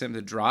it takes them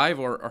to drive,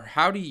 or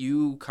how have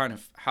you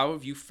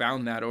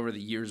found that over the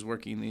years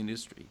working in the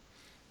industry?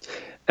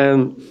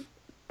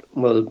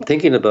 Well,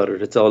 thinking about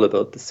it, it's all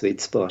about the sweet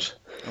spot.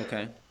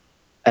 Okay.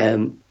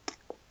 Um,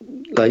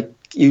 like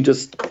you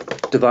just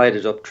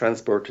divided up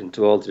transport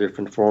into all the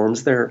different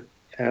forms there.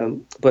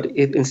 But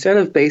instead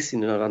of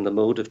basing it on the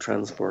mode of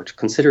transport,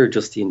 consider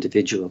just the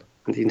individual.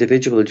 And the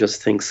individual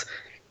just thinks,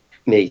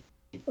 me,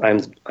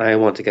 I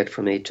want to get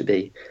from A to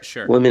B.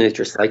 Sure. 1 minute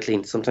you're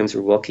cycling, sometimes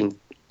you're walking.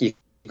 You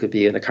could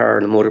be in a car,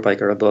 and a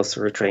motorbike, or a bus,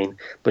 or a train.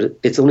 But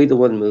it's only the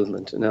one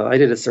movement. Now, I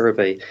did a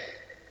survey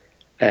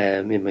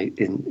in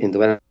the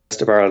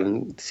west of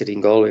Ireland, city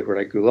in Galway, where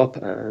I grew up,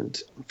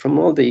 and from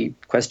all the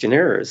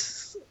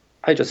questionnaires,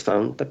 I just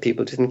found that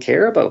people didn't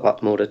care about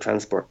what mode of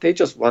transport. They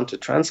just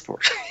wanted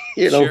transport,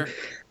 Sure.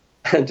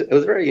 And it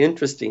was very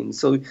interesting.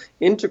 So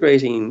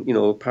integrating,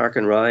 park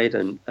and ride,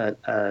 and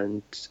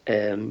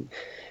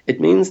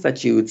it means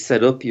that you would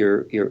set up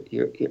your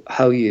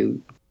how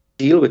you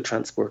deal with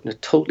transport in a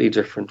totally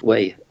different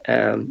way.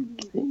 From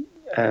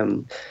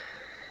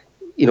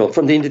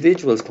the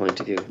individual's point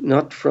of view,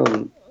 not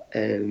from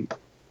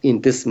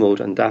in this mode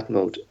and that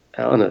mode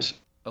on it.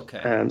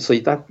 Okay. So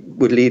that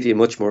would leave you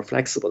much more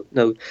flexible.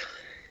 Now,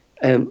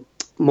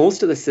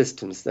 most of the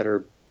systems that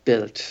are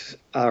built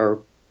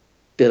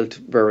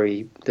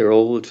they're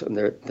old, and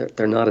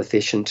they're not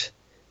efficient.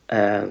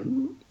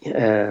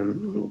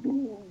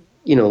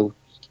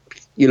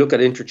 You look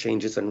at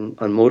interchanges on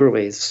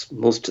motorways,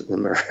 most of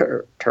them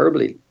are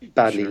terribly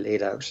badly Sure.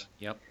 laid out.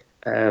 Yep.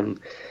 And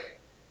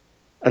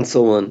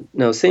so on.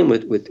 Now, same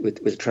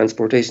with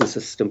transportation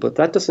system, but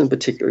that doesn't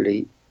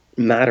particularly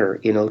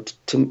matter.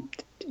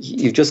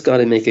 You've just got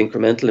to make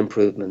incremental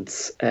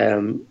improvements.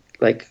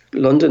 Like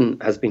London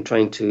has been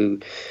trying to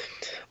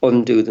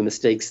undo the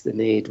mistakes they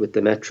made with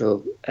the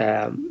metro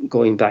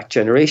going back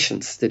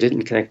generations. They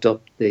didn't connect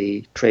up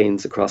the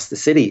trains across the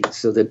city,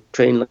 so the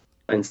train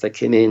lines that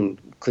came in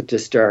could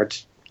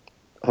discharge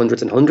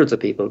hundreds and hundreds of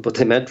people, but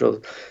the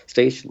metro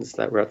stations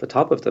that were at the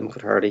top of them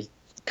could hardly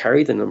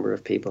carry the number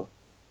of people.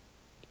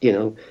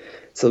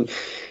 So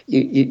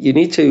you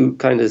need to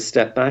kind of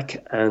step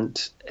back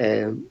and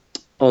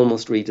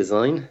almost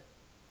redesign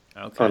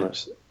on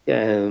it,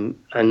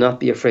 and not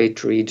be afraid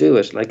to redo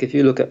it. Like if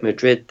you look at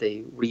Madrid,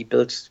 they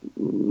rebuilt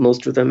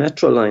most of their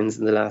metro lines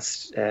in the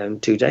last 2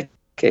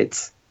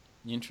 decades.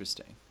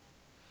 Interesting.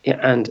 Yeah,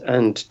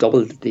 and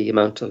doubled the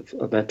amount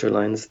of metro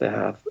lines they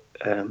have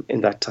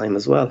in that time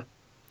as well.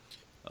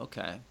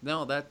 Okay.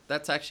 No,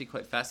 that's actually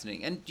quite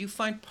fascinating. And do you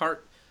find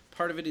part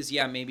of it is,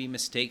 maybe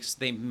mistakes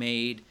they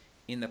made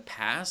in the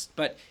past,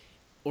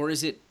 or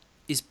is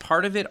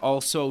part of it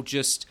also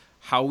just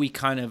how we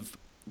kind of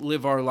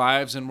live our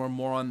lives and we're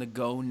more on the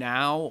go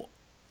now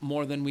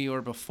more than we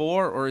were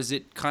before, or is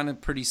it kind of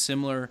pretty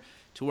similar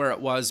to where it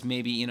was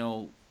maybe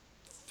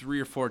 3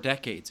 or 4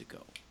 decades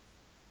ago?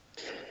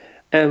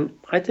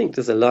 I think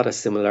there's a lot of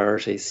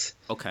similarities.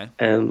 Okay.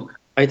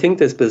 I think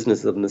this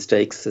business of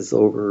mistakes is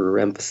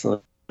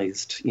overemphasized.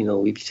 If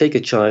you take a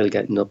child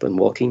getting up and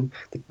walking,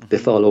 they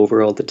fall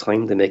over all the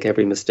time. They make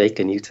every mistake,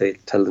 and you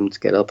tell them to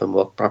get up and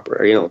walk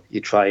proper. You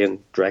try and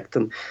direct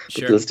them, but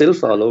Sure. they'll still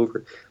fall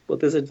over.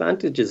 But there's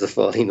advantages of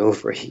falling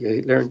over.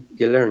 You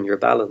learn your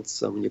balance.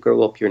 So when you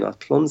grow up, you're not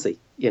clumsy.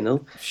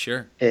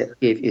 Sure.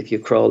 If you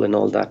crawl and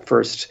all that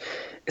first.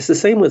 It's the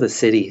same with a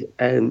city.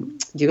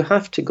 You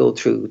have to go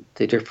through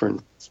the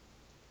different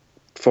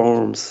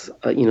forms,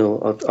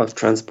 of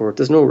transport.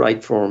 There's no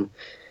right form.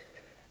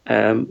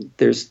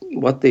 There's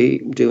what they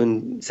do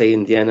in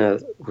Vienna,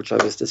 which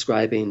I was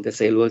describing. They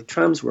say, well,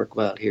 trams work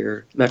well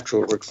here,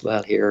 metro works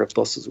well here,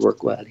 buses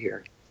work well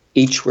here.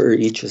 Each where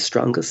each is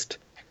strongest.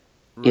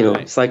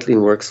 Right.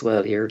 Cycling works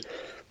well here,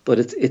 but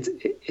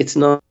it's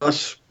not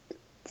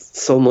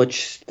so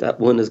much that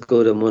one is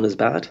good and one is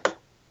bad.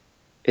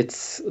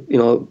 It's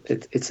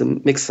it's a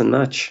mix and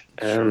match,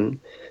 and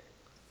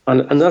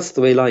that's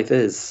the way life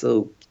is.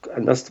 So.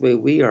 And that's the way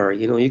we are.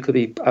 You could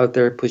be out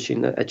there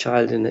pushing a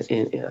child in I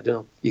don't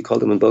know, you call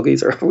them in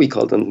buggies, or we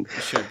call them,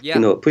 Sure. Yeah.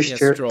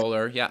 pushchair.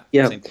 Stroller. Yeah.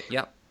 Yeah. Same.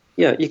 Yeah.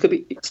 Yeah, you could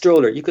be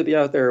stroller. You could be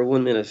out there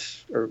 1 minute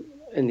or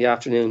in the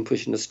afternoon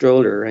pushing a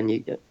stroller,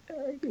 and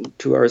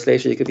 2 hours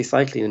later you could be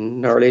cycling, and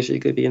an hour later you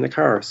could be in a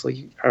car, so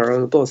you are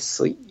on a bus.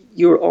 So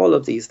you're all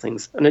of these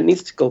things, and it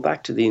needs to go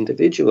back to the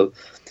individual.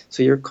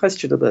 So your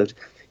question about,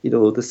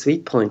 the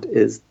sweet point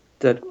is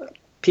that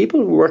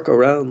people work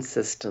around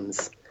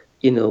systems,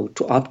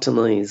 to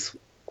optimize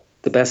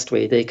the best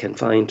way they can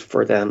find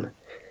for them.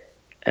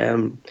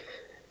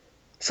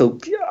 So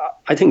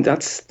I think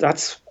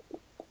that's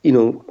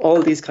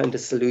all these kind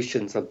of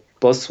solutions of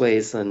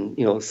busways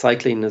and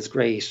cycling is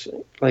great.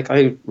 Like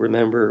I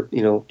remember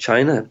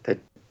China that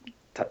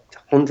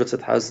hundreds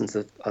of thousands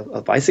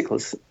of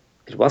bicycles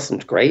it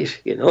wasn't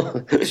great,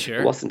 it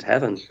Sure. wasn't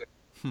heaven.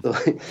 So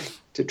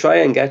to try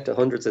and get to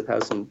hundreds of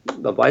thousands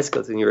of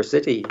bicycles in your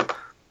city,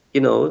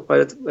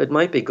 while it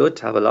might be good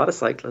to have a lot of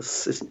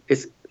cyclists,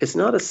 it's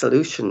not a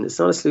solution. It's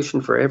not a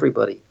solution for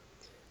everybody.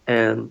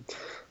 Um,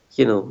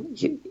 you know,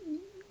 you,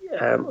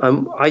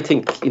 I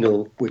think,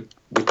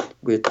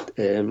 with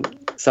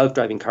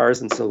self-driving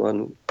cars and so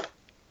on,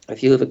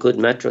 if you have a good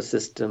metro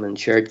system and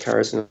shared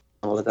cars and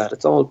all of that,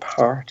 it's all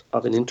part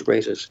of an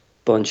integrated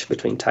bunch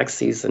between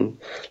taxis and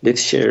lift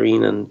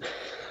sharing and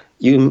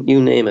you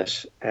name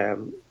it.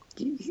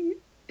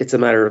 It's a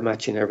matter of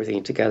matching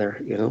everything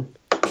together.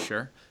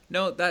 Sure.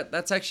 No,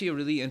 that's actually a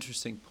really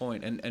interesting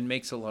point and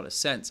makes a lot of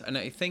sense. And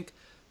I think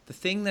the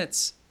thing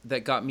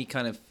that got me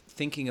kind of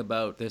thinking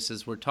about this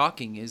as we're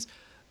talking is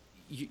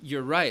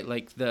you're right.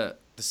 Like the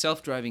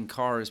self-driving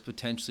car is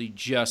potentially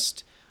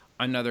just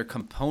another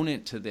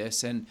component to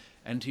this. And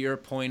to your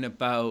point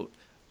about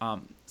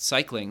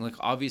cycling, like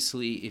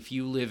obviously if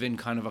you live in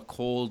kind of a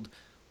cold,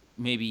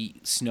 maybe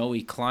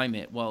snowy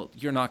climate, well,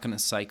 you're not going to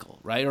cycle,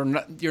 right? Or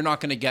not, you're not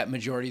going to get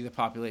majority of the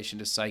population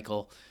to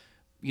cycle,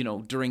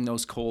 during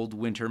those cold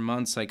winter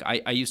months. Like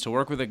I used to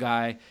work with a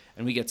guy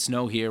and we get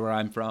snow here where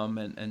I'm from.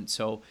 And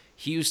so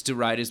he used to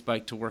ride his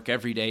bike to work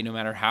every day, no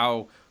matter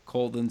how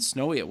cold and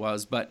snowy it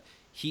was. But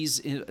he's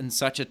in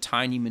such a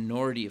tiny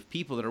minority of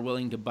people that are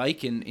willing to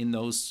bike in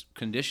those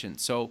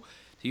conditions. So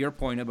to your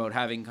point about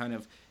having kind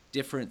of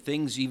different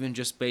things, even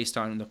just based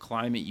on the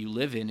climate you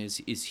live in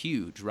is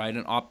huge, right?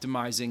 And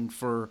optimizing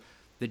for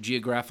the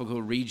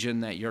geographical region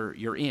that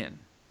you're in.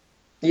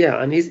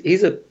 Yeah, and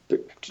he's a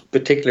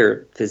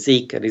particular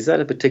physique, and he's at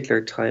a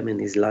particular time in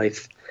his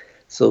life,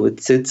 so it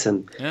suits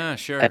him. Yeah, Uh,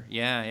 sure.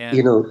 Yeah, yeah.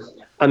 you know,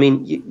 I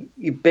mean,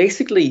 you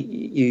basically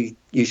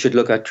you should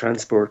look at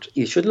transport.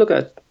 You should look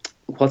at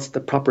what's the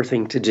proper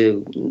thing to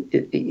do.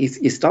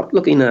 You stop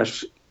looking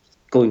at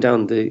going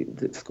down I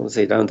was going to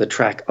say down the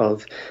track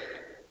of,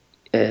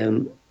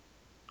 um,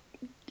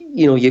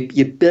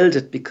 you build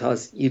it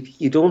because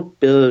you don't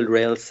build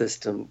rail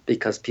system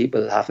because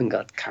people haven't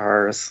got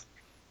cars.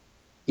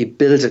 You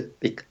build it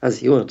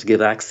because you want to give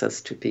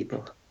access to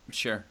people,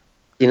 Sure.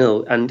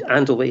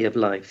 and a way of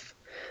life.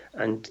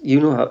 And you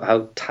know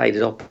how tied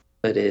up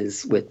it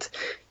is with,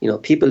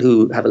 people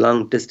who have a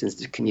long distance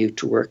to commute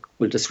to work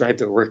will describe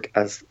their work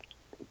as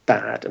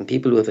bad, and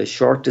people who have a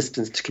short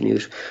distance to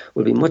commute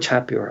will be much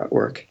happier at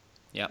work.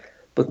 Yeah.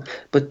 But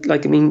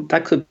like, I mean,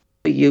 that could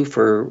be you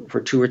for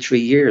 2 or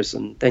 3 years,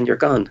 and then you're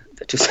gone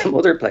to some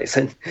other place,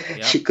 and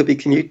Yeah. you could be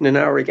commuting an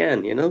hour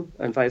again,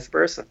 and vice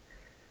versa.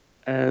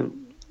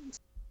 Um,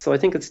 so I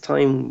think it's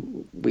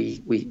time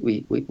we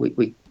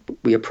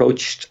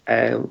approached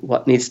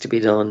what needs to be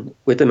done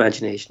with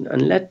imagination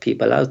and let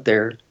people out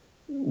there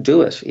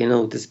do it.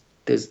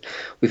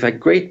 We've had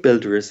great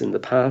builders in the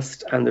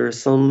past, and there are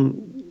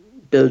some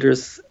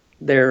builders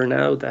there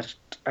now that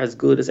are as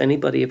good as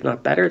anybody, if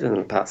not better than in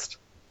the past.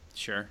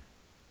 Sure.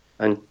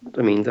 And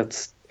I mean,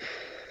 that's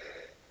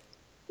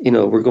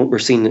we're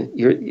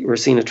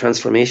seeing a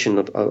transformation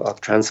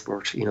of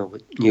transport,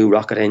 with new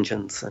rocket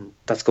engines, and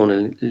that's going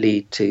to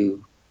lead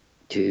to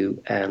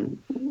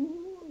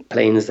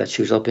planes that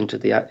shoot up into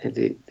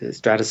the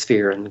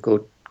stratosphere and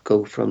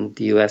go from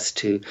the US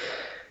to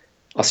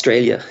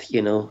Australia,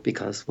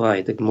 because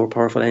why? The more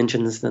powerful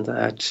engines than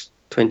that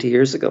 20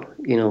 years ago,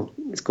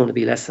 it's going to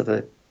be less of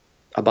a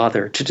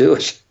bother to do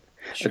it.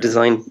 A Sure.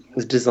 design,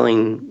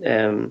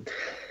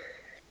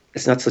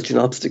 it's not such an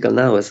obstacle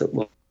now as it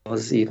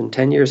was even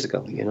 10 years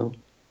ago.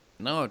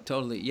 No,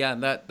 totally. Yeah,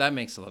 that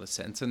makes a lot of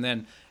sense. And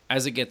then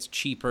as it gets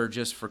cheaper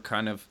just for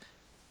kind of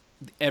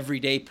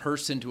everyday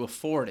person to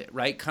afford it,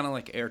 right? Kind of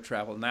like air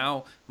travel.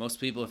 Now, most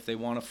people, if they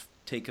want to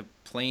take a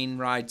plane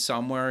ride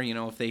somewhere,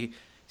 if they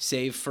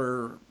save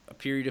for a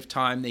period of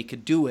time, they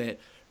could do it,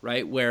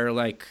 right? Where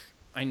like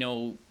I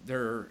know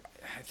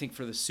I think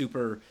for the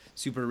super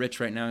rich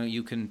right now,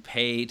 you can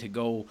pay to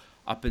go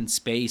up in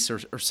space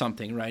or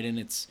something, right? And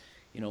it's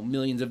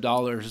millions of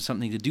dollars or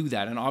something to do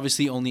that. And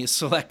obviously only a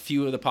select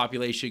few of the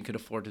population could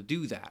afford to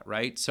do that,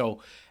 right?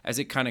 So as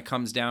it kind of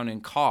comes down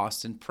in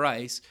cost and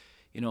price,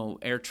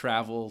 air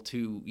travel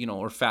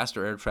or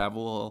faster air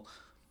travel,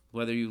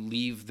 whether you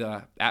leave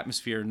the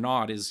atmosphere or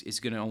not, is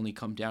going to only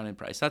come down in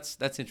price.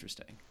 That's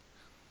interesting.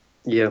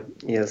 Yeah,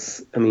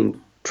 yes. I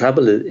mean,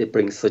 travel, it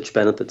brings such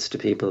benefits to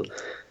people,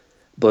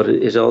 but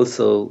it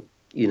also,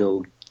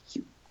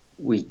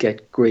 we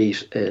get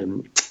great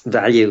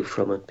value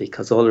from it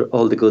because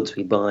all the goods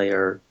we buy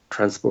are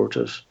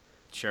transported,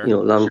 Sure.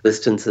 long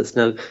distances.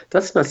 Now,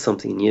 that's not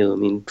something new. I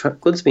mean,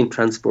 goods being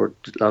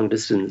transported long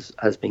distance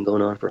has been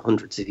going on for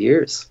hundreds of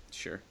years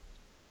Sure.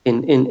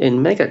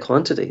 in mega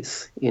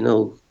quantities.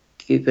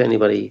 If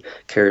anybody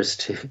cares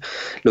to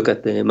look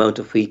at the amount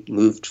of wheat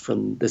moved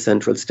from the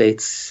central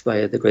states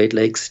via the Great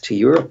Lakes to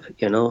Europe,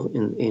 in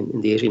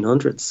the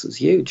 1800s, was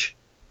huge,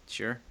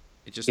 Sure.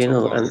 It just took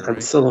longer, and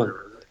right? so on.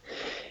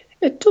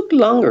 It took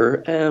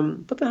longer,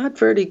 but they had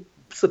fairly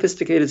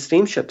sophisticated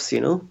steamships,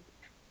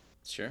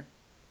 Sure.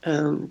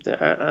 and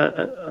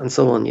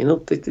so on.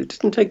 They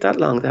didn't take that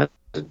long. They had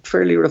it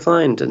fairly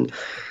refined, and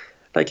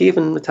like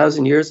even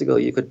 1,000 years ago,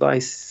 you could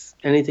buy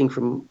anything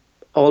from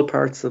all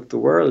parts of the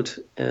world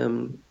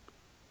in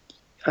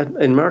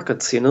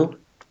markets, Yeah,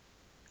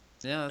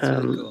 that's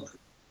really um, cool.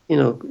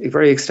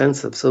 very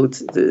extensive. So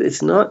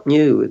it's not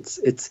new.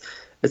 It's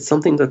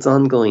something that's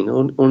ongoing.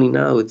 Only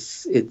now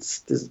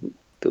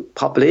the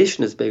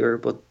population is bigger,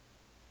 but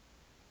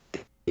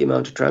the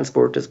amount of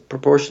transport is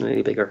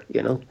proportionally bigger.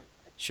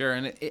 Sure,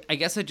 and I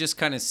guess it just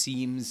kind of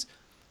seems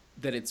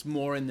that it's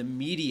more in the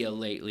media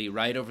lately,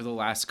 right, over the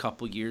last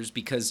couple years,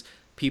 because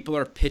people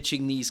are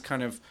pitching these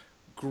kind of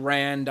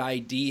grand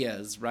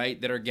ideas,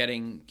 right, that are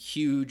getting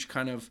huge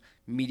kind of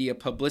media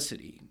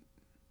publicity.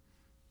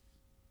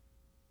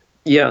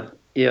 Yeah,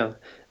 yeah.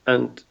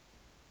 And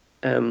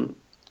um,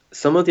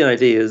 some of the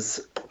ideas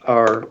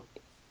are,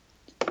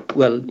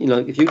 well,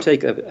 if you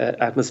take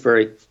a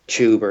atmospheric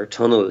tube or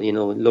tunnel,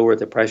 lower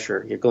the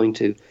pressure, you're going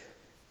to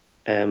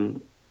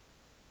um,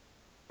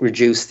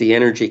 reduce the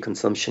energy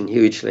consumption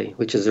hugely,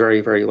 which is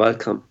very, very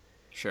welcome.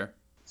 Sure.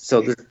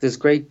 So there's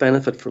great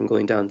benefit from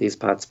going down these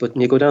paths. But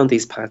when you go down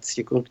these paths,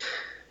 you're going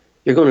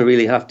to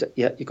really have to,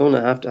 yeah, you're going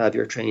to have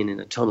your train in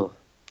a tunnel.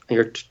 And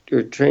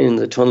your train in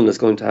the tunnel is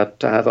going to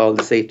have all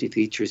the safety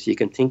features you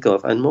can think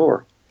of and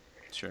more.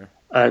 Sure.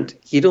 And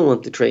you don't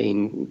want the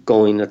train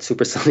going at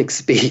supersonic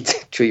speed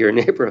through your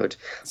neighborhood.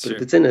 But if Sure.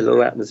 it's in a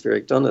low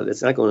atmospheric tunnel,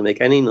 it's not going to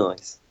make any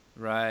noise.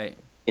 Right.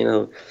 You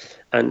know,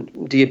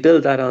 and do you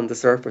build that on the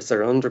surface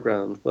or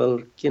underground?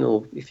 Well,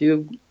 if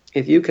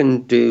you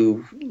can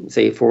do,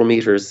 say, 4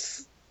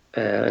 meters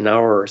an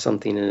hour or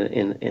something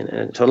in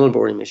a tunnel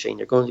boring machine,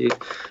 you're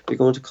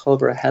going to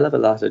cover a hell of a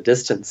lot of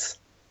distance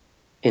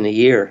in a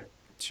year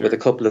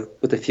with Sure.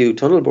 with a few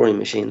tunnel boring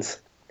machines.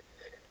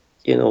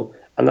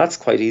 And that's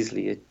quite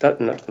easily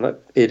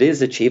it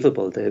is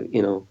achievable. They've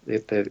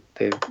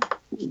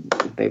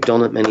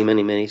done it many,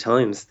 many, many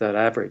times. That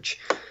average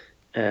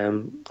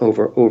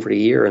over a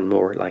year and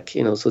more.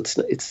 So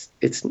it's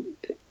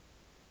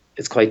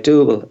quite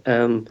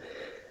doable.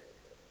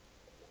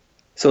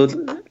 So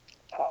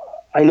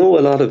I know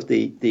a lot of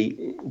the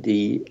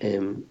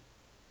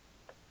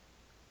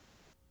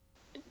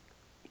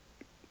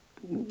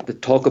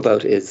talk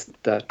about is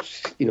that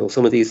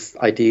some of these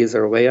ideas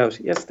are way out.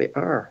 Yes, they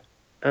are,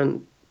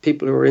 and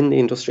people who are in the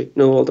industry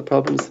know all the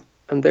problems,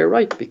 and they're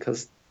right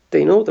because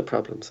they know the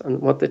problems,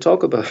 and what they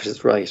talk about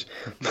is right.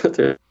 But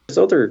there's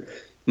other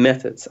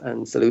methods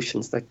and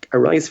solutions that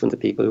arise from the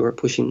people who are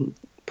pushing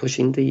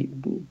the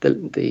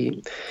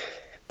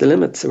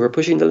limits, who are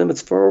pushing the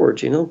limits forward.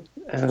 Sure.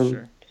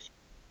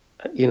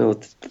 You know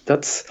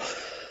that's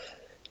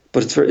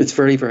But it's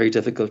very, very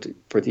difficult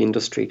for the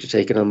industry to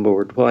take it on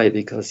board. Why?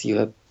 Because you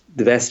have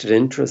the vested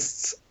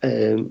interests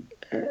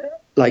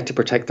like to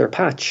protect their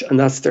patch, and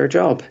that's their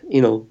job.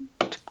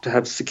 To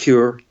have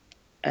secure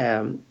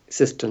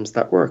systems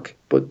that work.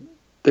 But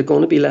they're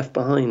going to be left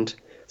behind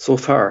so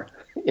far.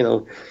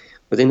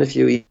 Within a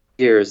few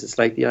years, it's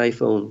like the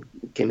iPhone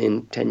came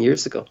in 10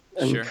 years ago,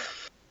 and Sure.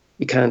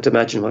 you can't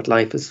imagine what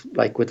life is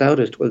like without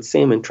it. Well,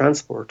 same in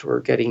transport. We're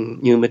getting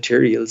new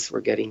materials.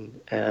 We're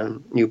getting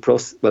new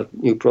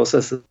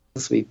processes.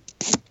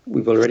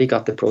 We've already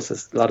got a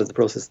lot of the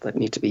processes that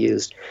need to be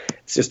used.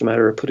 It's just a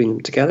matter of putting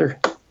them together.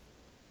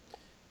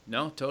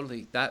 No,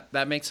 totally.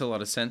 That makes a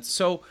lot of sense.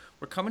 So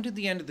we're coming to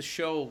the end of the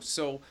show.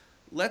 So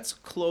let's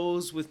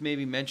close with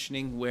maybe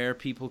mentioning where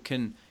people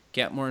can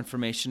get more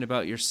information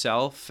about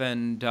yourself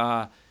and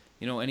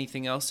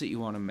anything else that you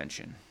want to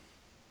mention.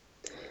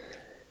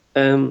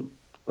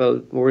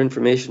 Well, more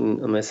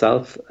information on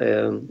myself. I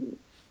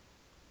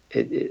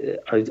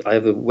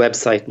have a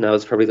website now.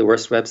 It's probably the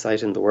worst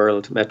website in the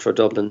world,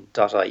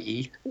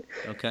 metrodublin.ie.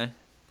 Okay.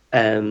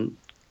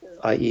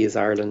 IE is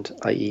Ireland,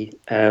 IE.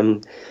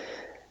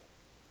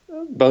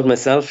 About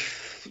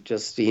myself,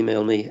 just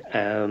email me.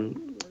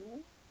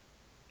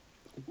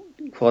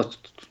 What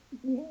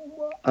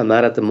I'm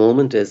at the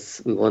moment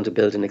is we want to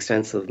build an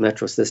extensive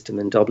metro system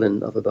in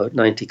Dublin of about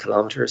 90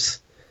 kilometres.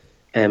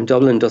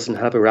 Dublin doesn't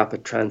have a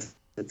rapid transit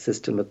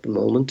system at the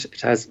moment.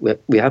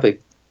 We have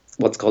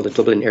what's called a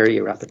Dublin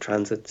area rapid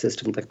transit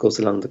system that goes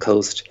along the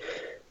coast,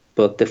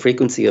 but the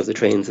frequency of the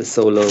trains is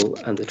so low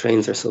and the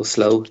trains are so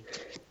slow.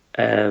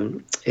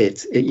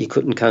 You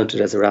couldn't count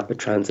it as a rapid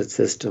transit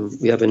system.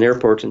 We have an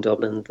airport in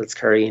Dublin that's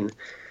carrying,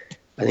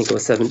 I think it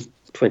was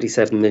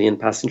 27 million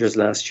passengers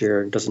last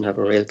year, and doesn't have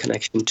a rail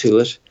connection to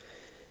it.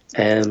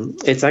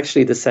 It's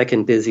actually the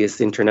second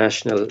busiest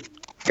international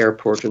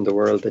airport in the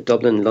world. The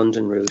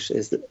Dublin-London route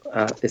is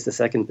the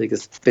second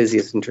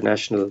busiest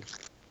international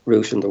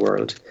route in the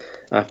world,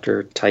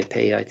 after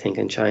Taipei, I think,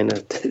 in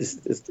China is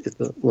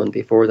the one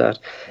before that.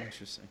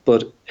 Interesting.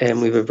 But we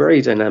have a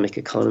very dynamic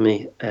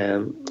economy.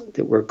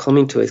 That we're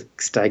coming to a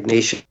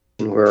stagnation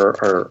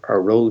where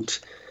our road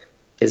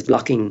is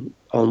blocking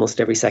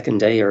almost every second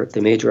day, or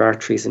the major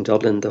arteries in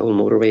Dublin, the whole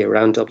motorway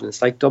around Dublin.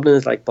 Dublin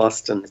is like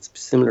Boston. It's a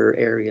similar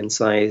area and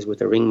size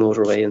with a ring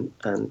motorway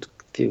and a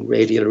few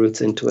radial routes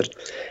into it.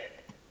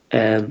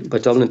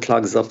 But Dublin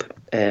clogs up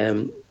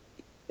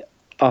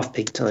off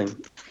peak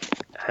time.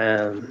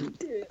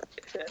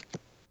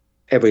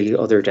 every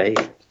other day.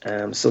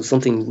 So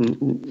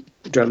something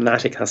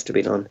dramatic has to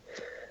be done.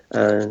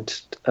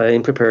 And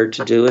I'm prepared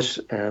to do it.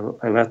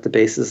 I'm at the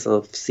basis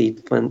of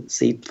seed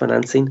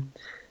financing,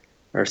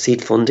 or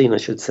seed funding, I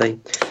should say.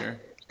 Sure.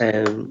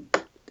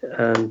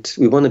 And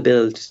we want to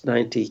build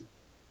 90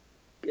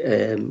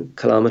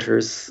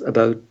 kilometres.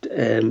 About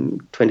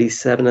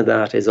 27 of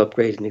that is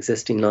upgrading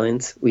existing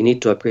lines. We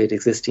need to upgrade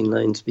existing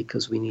lines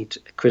because we need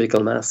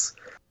critical mass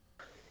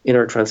in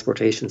our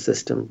transportation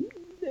system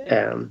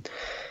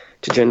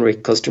to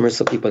generate customers,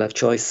 so people have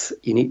choice.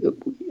 You need,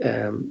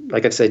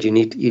 like I've said, you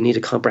need a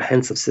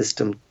comprehensive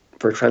system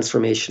for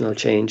transformational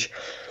change.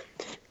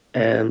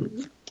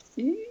 And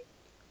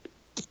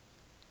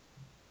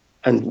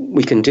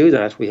we can do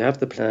that. We have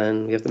the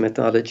plan, we have the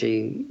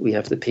methodology, we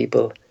have the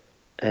people,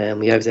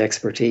 we have the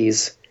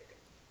expertise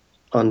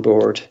on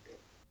board.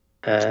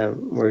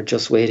 We're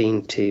just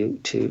waiting to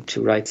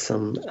write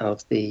some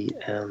of the.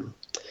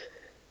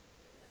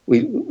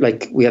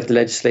 We have the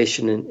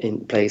legislation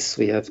in place.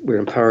 We're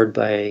empowered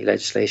by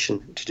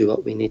legislation to do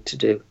what we need to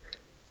do.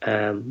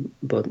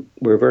 But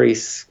we're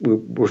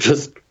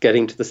just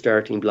getting to the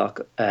starting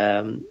block.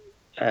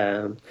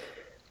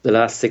 The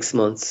last 6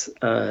 months,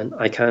 and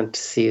I can't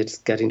see it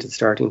getting to the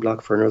starting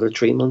block for another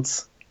 3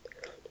 months.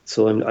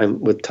 So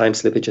I'm with time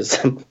slippages.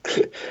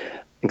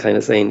 I'm kind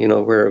of saying,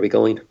 where are we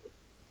going?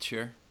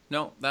 Sure.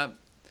 No,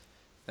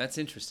 that's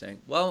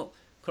interesting. Well,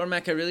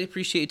 Cormac, I really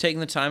appreciate you taking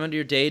the time out of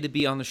your day to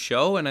be on the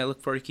show, and I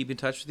look forward to keeping in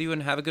touch with you,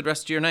 and have a good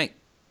rest of your night.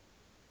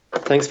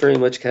 Thanks very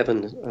much,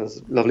 Kevin. It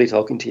was lovely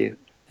talking to you.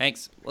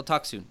 Thanks. We'll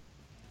talk soon.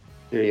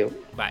 Here you go.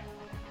 Bye.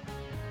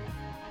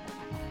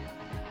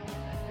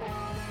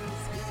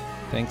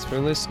 Thanks for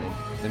listening.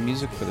 The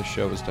music for the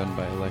show was done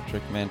by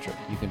Electric Mantra.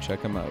 You can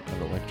check them out at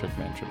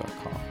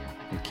electricmantra.com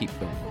and keep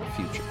building the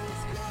future.